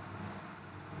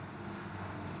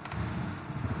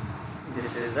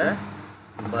 This is the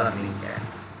burning candle.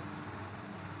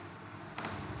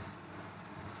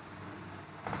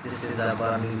 This is the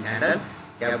burning candle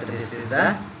kept. This is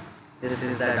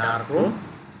the dark room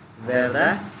where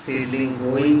the seedling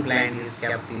growing plant is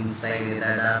kept inside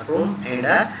the dark room, and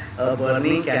a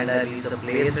burning candle is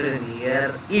placed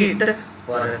near it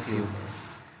for a few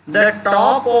days. The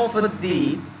top of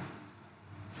the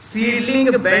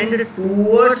seedling bend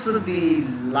towards the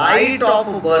light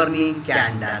of burning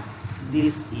candle.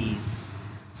 This is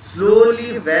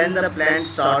slowly when the plants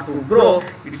start to grow,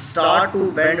 it start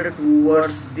to bend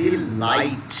towards the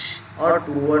light or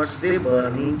towards the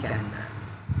burning candle.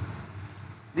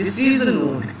 This is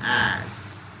known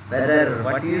as, whether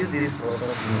what is this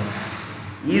process known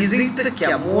as? Is it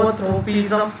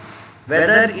chemotropism,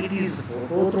 whether it is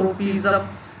phototropism,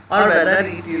 or whether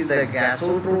it is the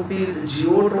gasotropism,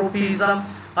 geotropism,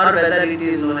 or whether it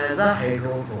is known as the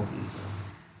hydrotropism.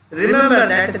 Remember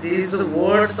that these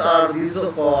words or these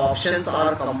options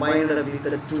are combined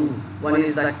with two. One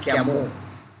is the chemo,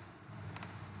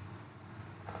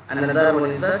 another one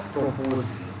is the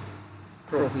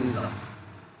tropism.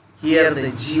 Here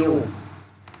the geo,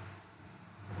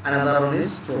 another one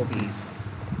is tropism.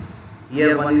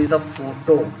 Here one is the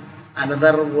photo,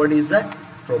 another word is the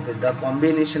tropism. The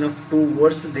combination of two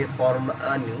words, they form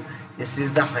a new. This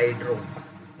is the hydro.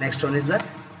 Next one is the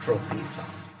tropism.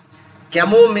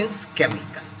 Chemo means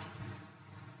chemical.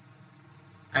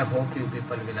 I hope you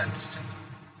people will understand.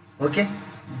 Okay.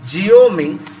 Geo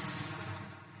means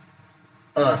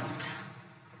earth.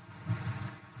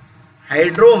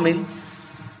 Hydro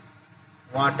means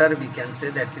water, we can say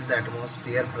that is the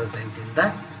atmosphere present in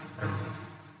the room.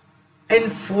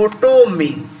 And photo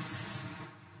means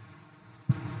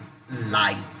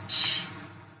light.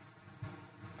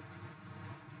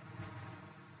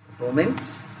 Photo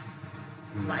means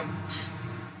light.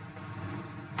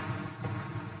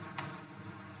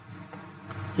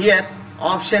 Here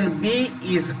option B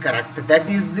is correct, that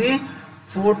is the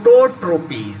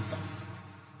phototropism.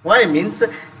 Why? Means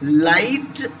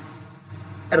light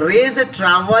rays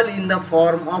travel in the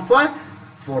form of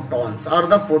photons or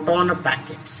the photon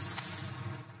packets.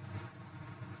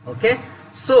 Okay,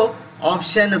 so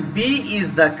option B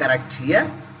is the correct here.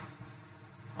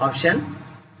 Option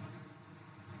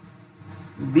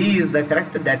B is the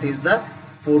correct, that is the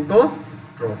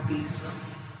phototropism.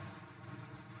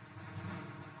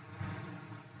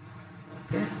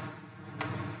 Okay,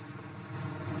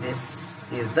 this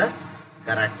is the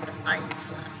correct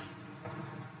answer.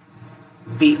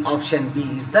 B, option B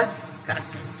is the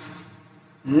correct answer.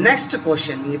 Next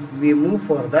question, if we move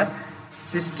for the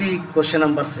question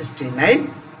number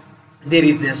 69, there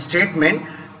is a statement.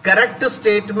 Correct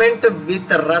statement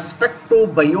with respect to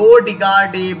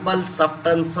biodegradable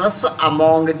substances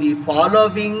among the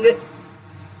following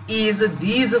is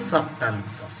these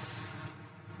substances.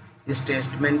 This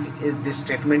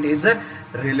statement is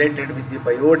related with the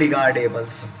biodegradable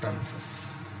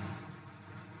substances.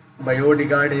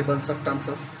 Biodegradable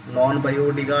substances,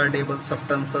 non-biodegradable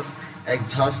substances,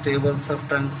 exhaustible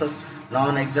substances,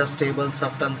 non-exhaustible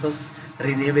substances,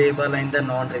 renewable and the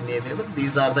non-renewable.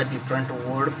 These are the different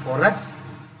words for a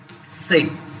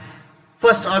saying.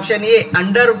 First, option A,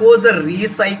 undergoes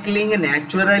recycling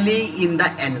naturally in the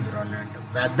environment.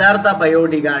 Whether the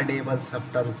biodegradable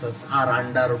substances are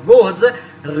undergoes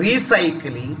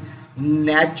recycling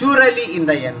naturally in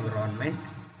the environment.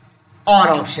 Or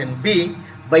option B,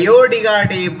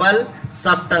 biodegradable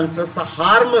substances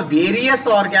harm various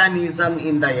organisms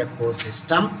in the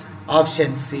ecosystem.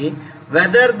 Option C,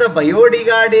 whether the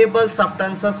biodegradable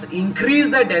substances increase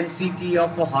the density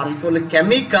of a harmful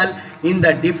chemical in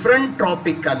the different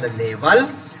tropical level.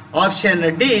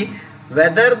 Option D,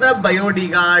 whether the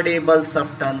biodegradable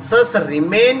substances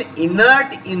remain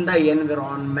inert in the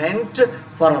environment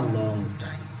for a long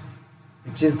time.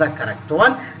 Which is the correct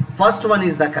one? First one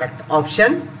is the correct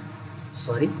option.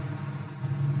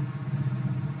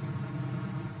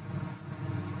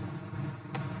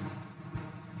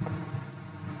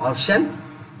 Option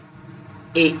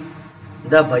A,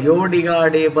 the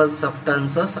biodegradable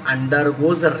substances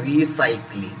undergoes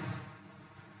recycling.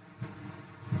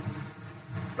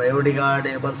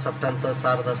 Biodegradable substances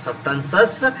are the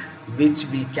substances which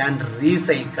we can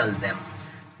recycle them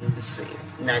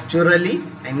naturally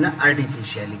and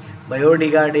artificially.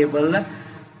 Biodegradable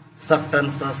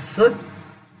substances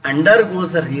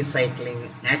undergoes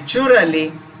recycling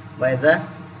naturally by the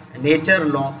nature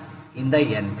law in the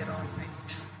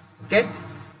environment. Okay,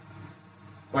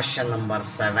 question number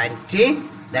 70,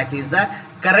 that is the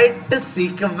correct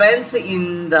sequence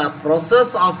in the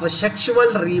process of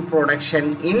sexual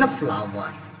reproduction in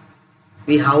flower.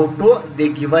 We have to, they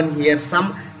given here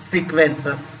some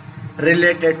sequences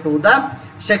related to the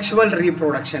sexual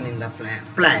reproduction in the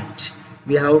plant.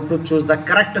 We have to choose the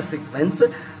correct sequence.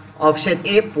 Option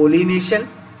A, pollination,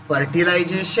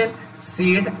 fertilization,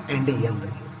 seed and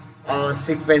embryo.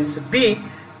 Sequence B,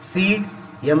 seed,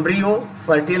 embryo,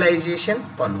 fertilization,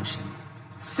 pollution.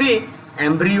 C,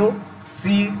 embryo,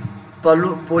 seed,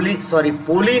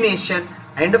 pollination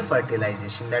and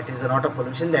fertilization. That is not a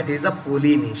pollution, that is a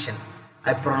pollination.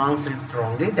 I pronounced it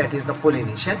wrongly, that is the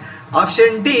pollination.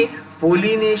 Option D,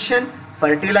 pollination,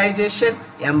 fertilization,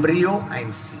 embryo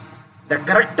and seed. The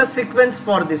correct sequence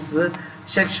for this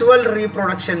sexual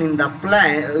reproduction in the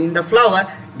plant, in the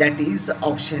flower, that is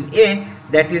option A,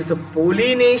 that is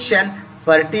pollination,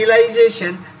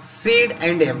 fertilization, seed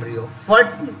and embryo.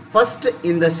 First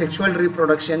in the sexual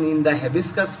reproduction in the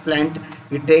hibiscus plant,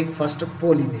 we take first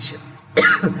pollination.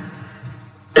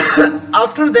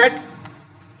 After that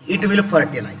it will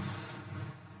fertilize.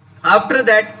 After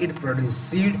that it produce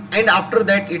seed and after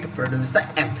that it produce the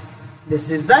embryo.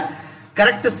 This is the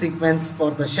correct sequence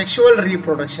for the sexual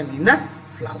reproduction in a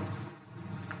flower.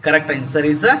 Correct answer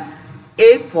is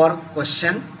A for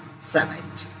question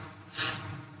 70.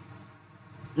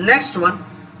 Next one,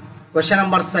 question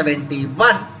number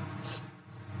 71.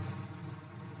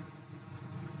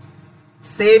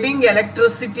 Saving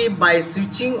electricity by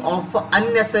switching off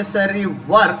unnecessary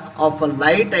work of a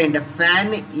light and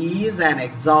fan is an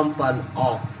example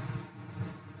of.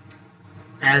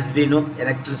 As we know,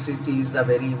 electricity is a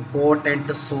very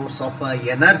important source of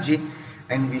energy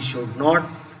and we should not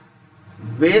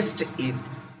waste it.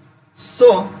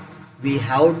 So we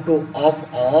have to off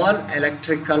all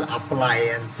electrical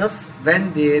appliances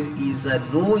when there is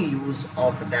no use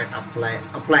of that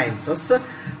appliances.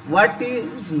 What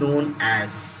is known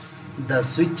as the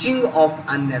switching of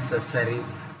unnecessary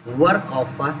work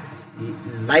of a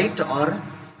light or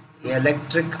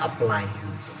electric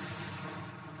appliances.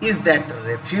 Is that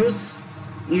refuse?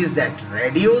 Is that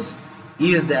reduce?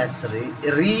 Is that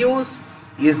reuse?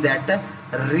 Is that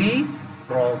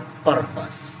repurpose?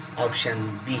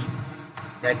 Option B,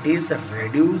 that is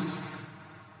reduce.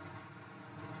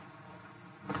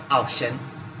 Option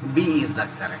B is the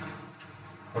correct.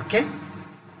 Okay.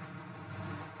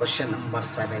 Question number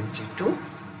 72.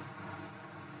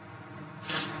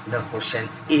 The question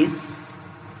is,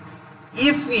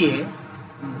 if a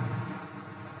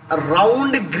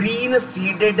round green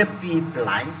seeded pea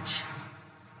plant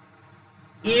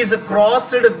is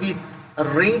crossed with a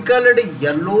wrinkled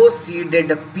yellow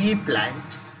seeded pea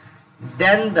plant,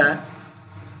 then the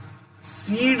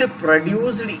seed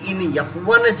produced in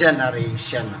F1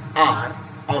 generation are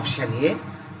option A,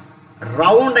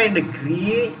 round and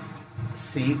green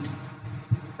seed,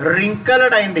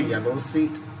 wrinkled and yellow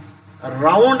seed,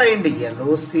 round and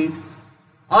yellow seed,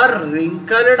 or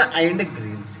wrinkled and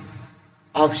green seed.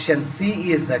 Option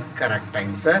C is the correct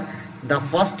answer. The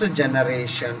first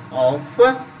generation of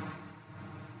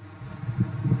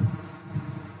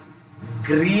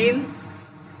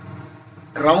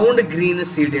round green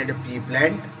seeded pea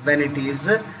plant, when it is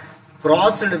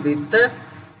crossed with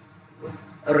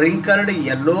wrinkled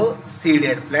yellow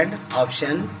seeded plant,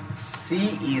 option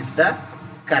C is the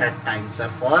correct answer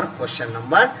for question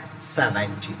number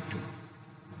 72.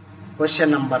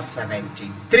 Question number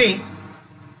 73.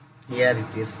 Here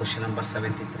it is, question number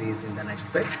 73 is in the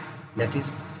next page. That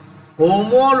is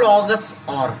homologous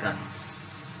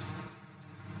organs.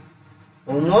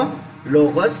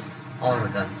 Homologous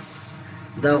organs.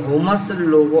 The homologous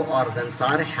organs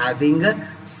are having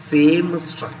same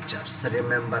structures.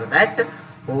 Remember that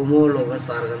homologous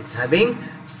organs having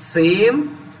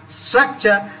same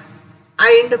structure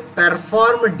and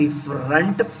perform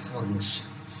different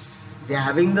functions. They are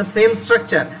having the same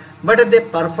structure, but they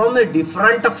perform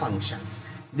different functions.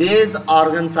 These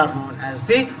organs are known as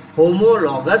the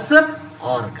homologous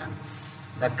organs.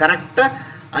 The correct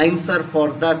answer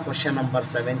for the question number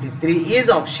 73 is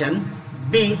option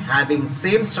B, having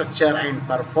same structure and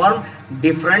perform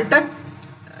different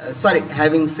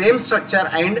having same structure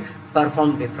and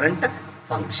perform different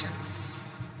functions.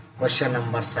 Question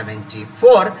number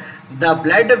 74. The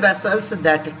blood vessels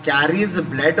that carries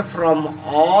blood from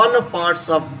all parts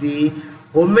of the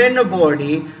human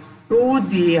body to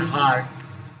the heart.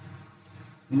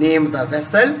 Name the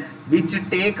vessel which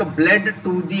take blood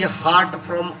to the heart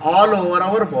from all over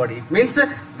our body. It means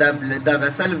the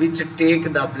vessel which take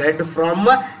the blood from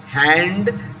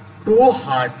hand to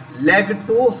heart, leg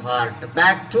to heart,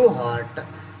 back to heart,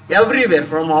 everywhere,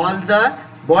 from all the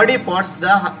body parts,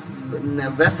 the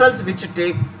vessels which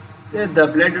take the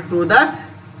blood to the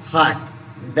heart,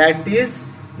 that is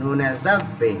known as the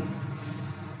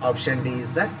veins. Option D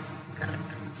is the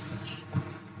correct answer.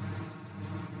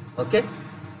 Okay.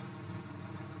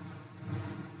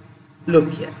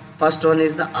 Look here. First one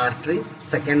is the arteries.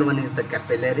 Second one is the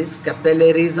capillaries.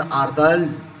 Capillaries are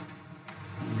the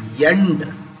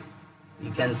end.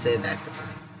 You can say that.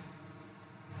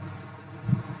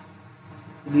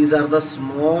 These are the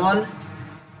small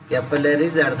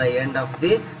capillaries at the end of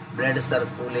the blood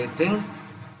circulating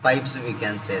pipes. We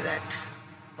can say that.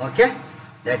 Okay.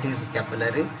 That is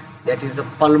capillary. That is the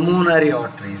pulmonary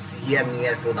arteries here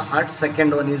near to the heart.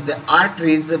 Second one is the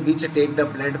arteries which take the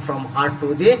blood from heart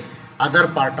to the other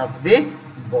part of the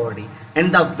body.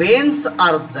 And the veins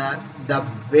are the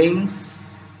veins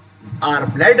are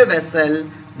blood vessel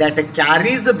that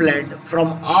carries blood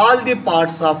from all the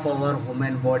parts of our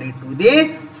human body to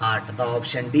the heart. The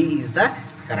option D is the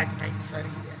correct answer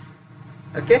here.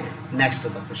 Okay. Next,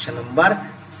 the question number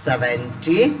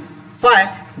 75.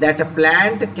 That a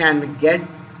plant can get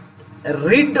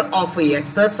rid of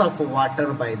excess of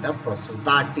water by the process,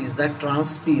 that is the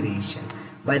transpiration.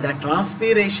 By the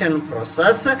transpiration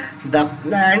process, the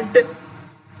plant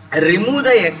remove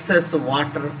the excess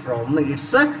water from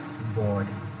its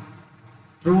body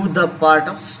through the part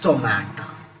of stomata.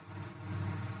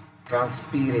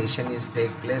 Transpiration is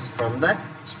take place from the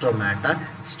stomata.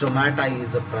 Stomata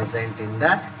is present in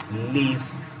the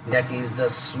leaf. That is the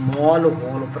small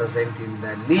hole present in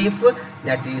the leaf,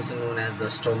 that is known as the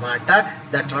stomata.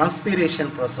 The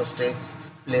transpiration process takes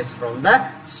place from the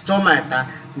stomata,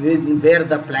 where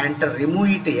the plant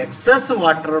remove it excess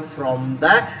water from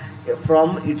the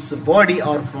from its body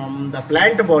or from the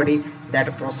plant body,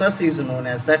 that process is known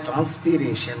as the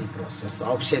transpiration process.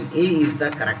 Option A is the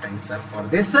correct answer for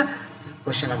this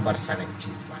question number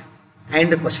 75.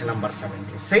 And question number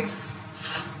 76.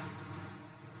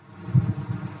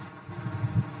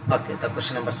 Okay, the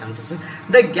question number 76.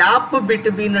 The gap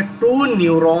between two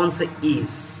neurons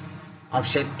is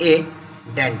option A,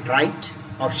 dendrite,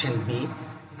 option B,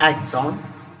 axon,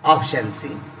 option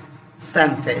C,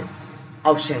 synapse,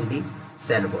 option D,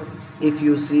 cell bodies. If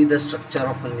you see the structure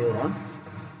of a neuron,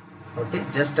 okay,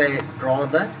 just I draw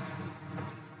the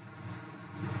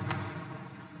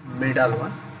middle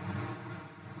one,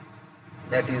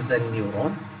 that is the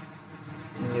neurons,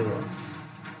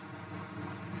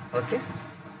 okay.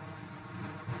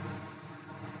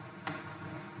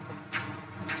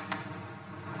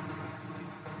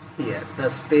 Here the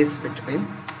space between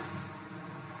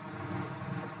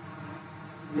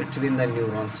the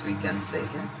neurons, we can say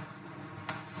here,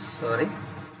 sorry,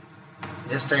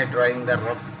 just I drawing the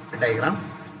rough diagram,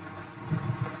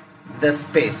 the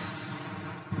space,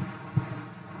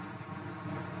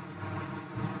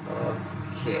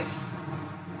 okay,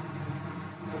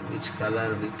 which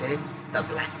color we take, the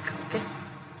black, okay,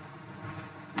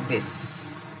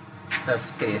 this, the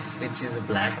space which is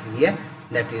black here,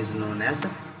 that is known as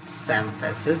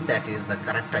symphysis. That is the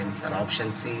correct answer.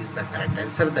 Option C is the correct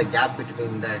answer. The gap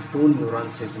between the two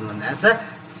neurons is known as a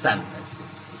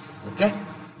symphysis. Okay,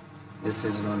 this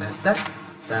is known as the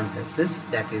symphysis.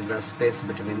 That is the space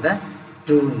between the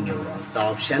two neurons. The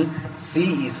option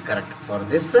C is correct for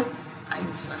this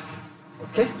answer.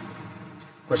 Okay,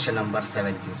 question number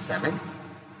 77.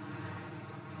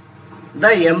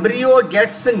 The embryo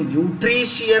gets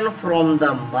nutrition from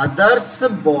the mother's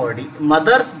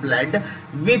blood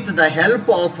with the help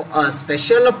of a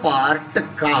special part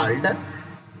called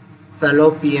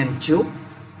fallopian tube,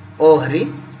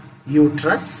 ovary,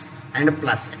 uterus and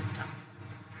placenta.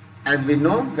 As we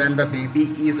know, when the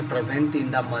baby is present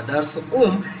in the mother's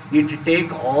womb, it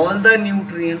takes all the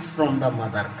nutrients from the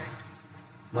mother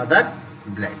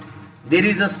blood. There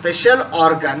is a special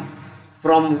organ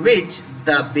from which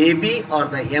the baby or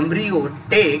the embryo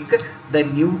take the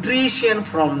nutrition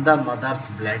from the mother's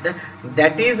blood.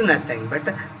 That is nothing but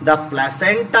the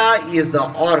placenta is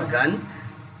the organ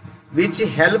which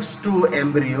helps to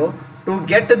embryo to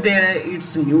get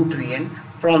its nutrient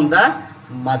from the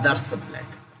mother's blood.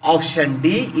 Option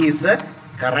D is the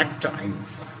correct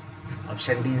answer.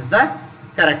 Option D is the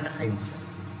correct answer.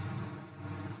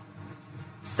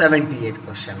 78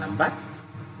 question number.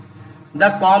 The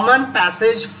common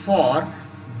passage for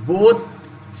both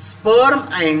sperm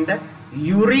and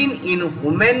urine in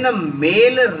human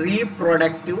male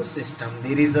reproductive system.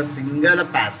 There is a single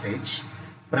passage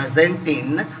present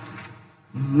in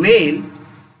male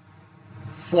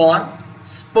for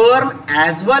sperm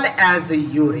as well as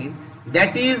urine,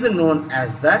 that is known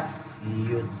as the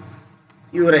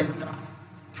urethra.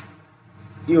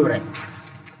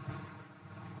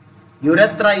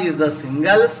 Urethra is the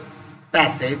single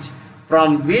passage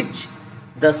from which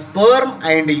the sperm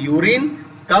and urine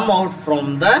come out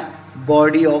from the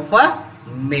body of a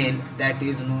male, that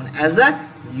is known as the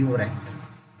urethra.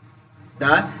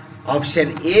 The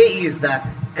option A is the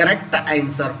correct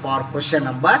answer for question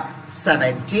number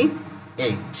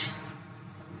 78.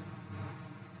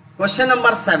 Question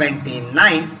number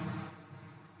 79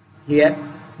 here.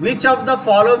 Which of the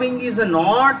following is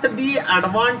not the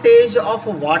advantage of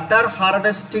water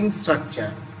harvesting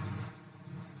structure?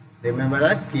 Remember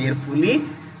that, carefully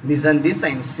listen this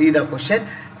and see the question.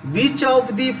 Which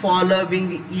of the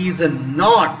following is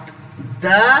not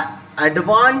the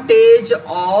advantage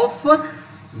of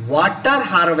water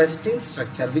harvesting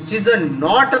structure? Which is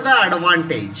not the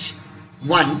advantage?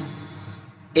 1.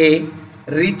 A.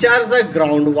 Recharge the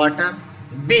groundwater.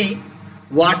 B.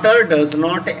 Water does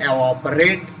not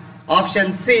evaporate.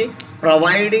 Option C.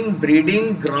 Providing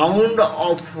breeding ground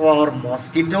for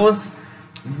mosquitoes.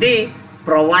 D.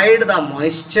 Provide the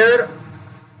moisture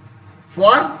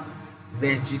for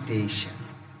vegetation.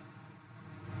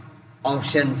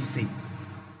 Option C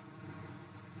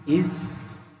is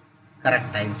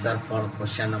correct answer for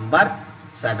question number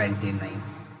 79.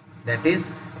 That is,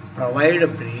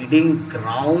 provide breeding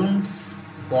grounds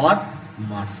for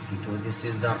mosquito. This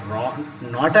is the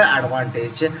not an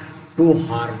advantage to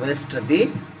harvest the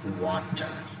water.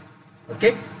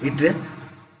 Okay, it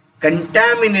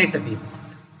contaminate the water.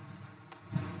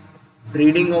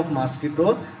 Breeding of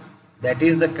mosquito, that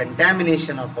is the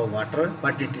contamination of a water,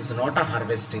 but it is not a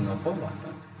harvesting of a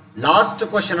water. Last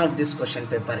question of this question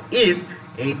paper is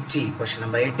 80. Question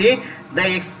number 80.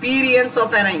 The experience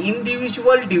of an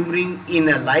individual during in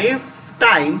a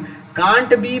lifetime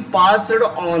can't be passed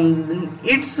on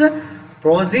its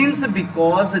progenies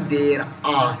because there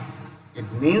are.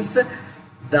 It means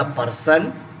the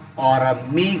person or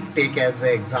me, take as an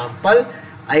example,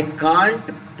 I can't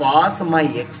pass my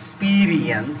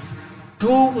experience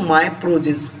to my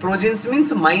progenies. Progenies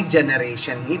means my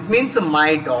generation. It means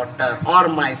my daughter or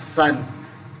my son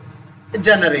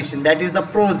generation. That is the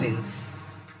progenies.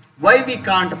 Why we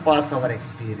can't pass our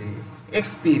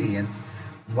experience?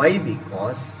 Why?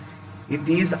 Because it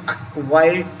is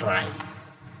acquired trait.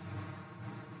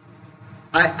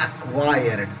 I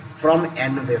acquired from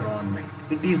environment.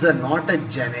 It is not a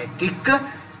genetic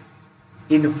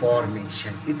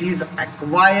information. It is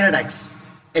acquired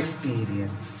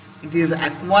experience. It is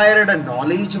acquired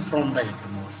knowledge from the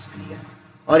atmosphere,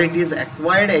 or it is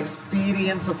acquired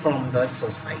experience from the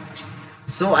society.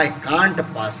 So I can't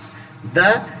pass.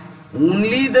 The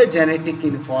only the genetic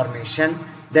information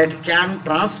that can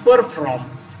transfer from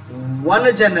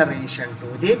one generation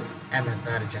to the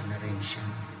another generation.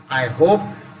 I hope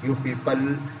you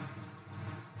people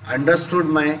understood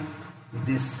my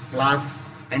this class,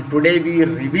 and today we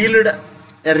reviewed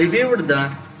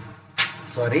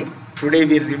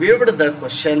the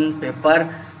question paper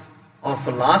of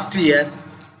last year,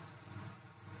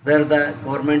 where the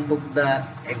government took the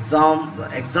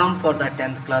exam for the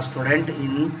 10th class student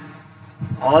in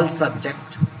all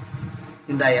subject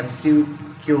in the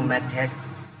MCQ method.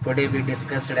 Today we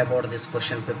discussed about this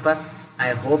question paper. I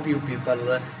hope you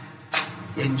people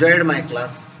enjoyed my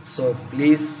class. So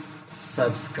please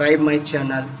subscribe my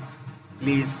channel,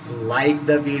 please like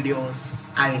the videos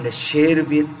and share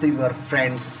with your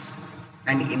friends,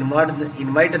 and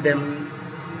invite them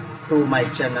to my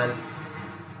channel,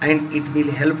 and it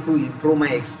will help to improve my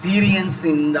experience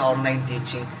in the online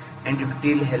teaching, and it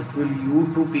will help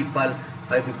you to people,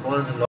 because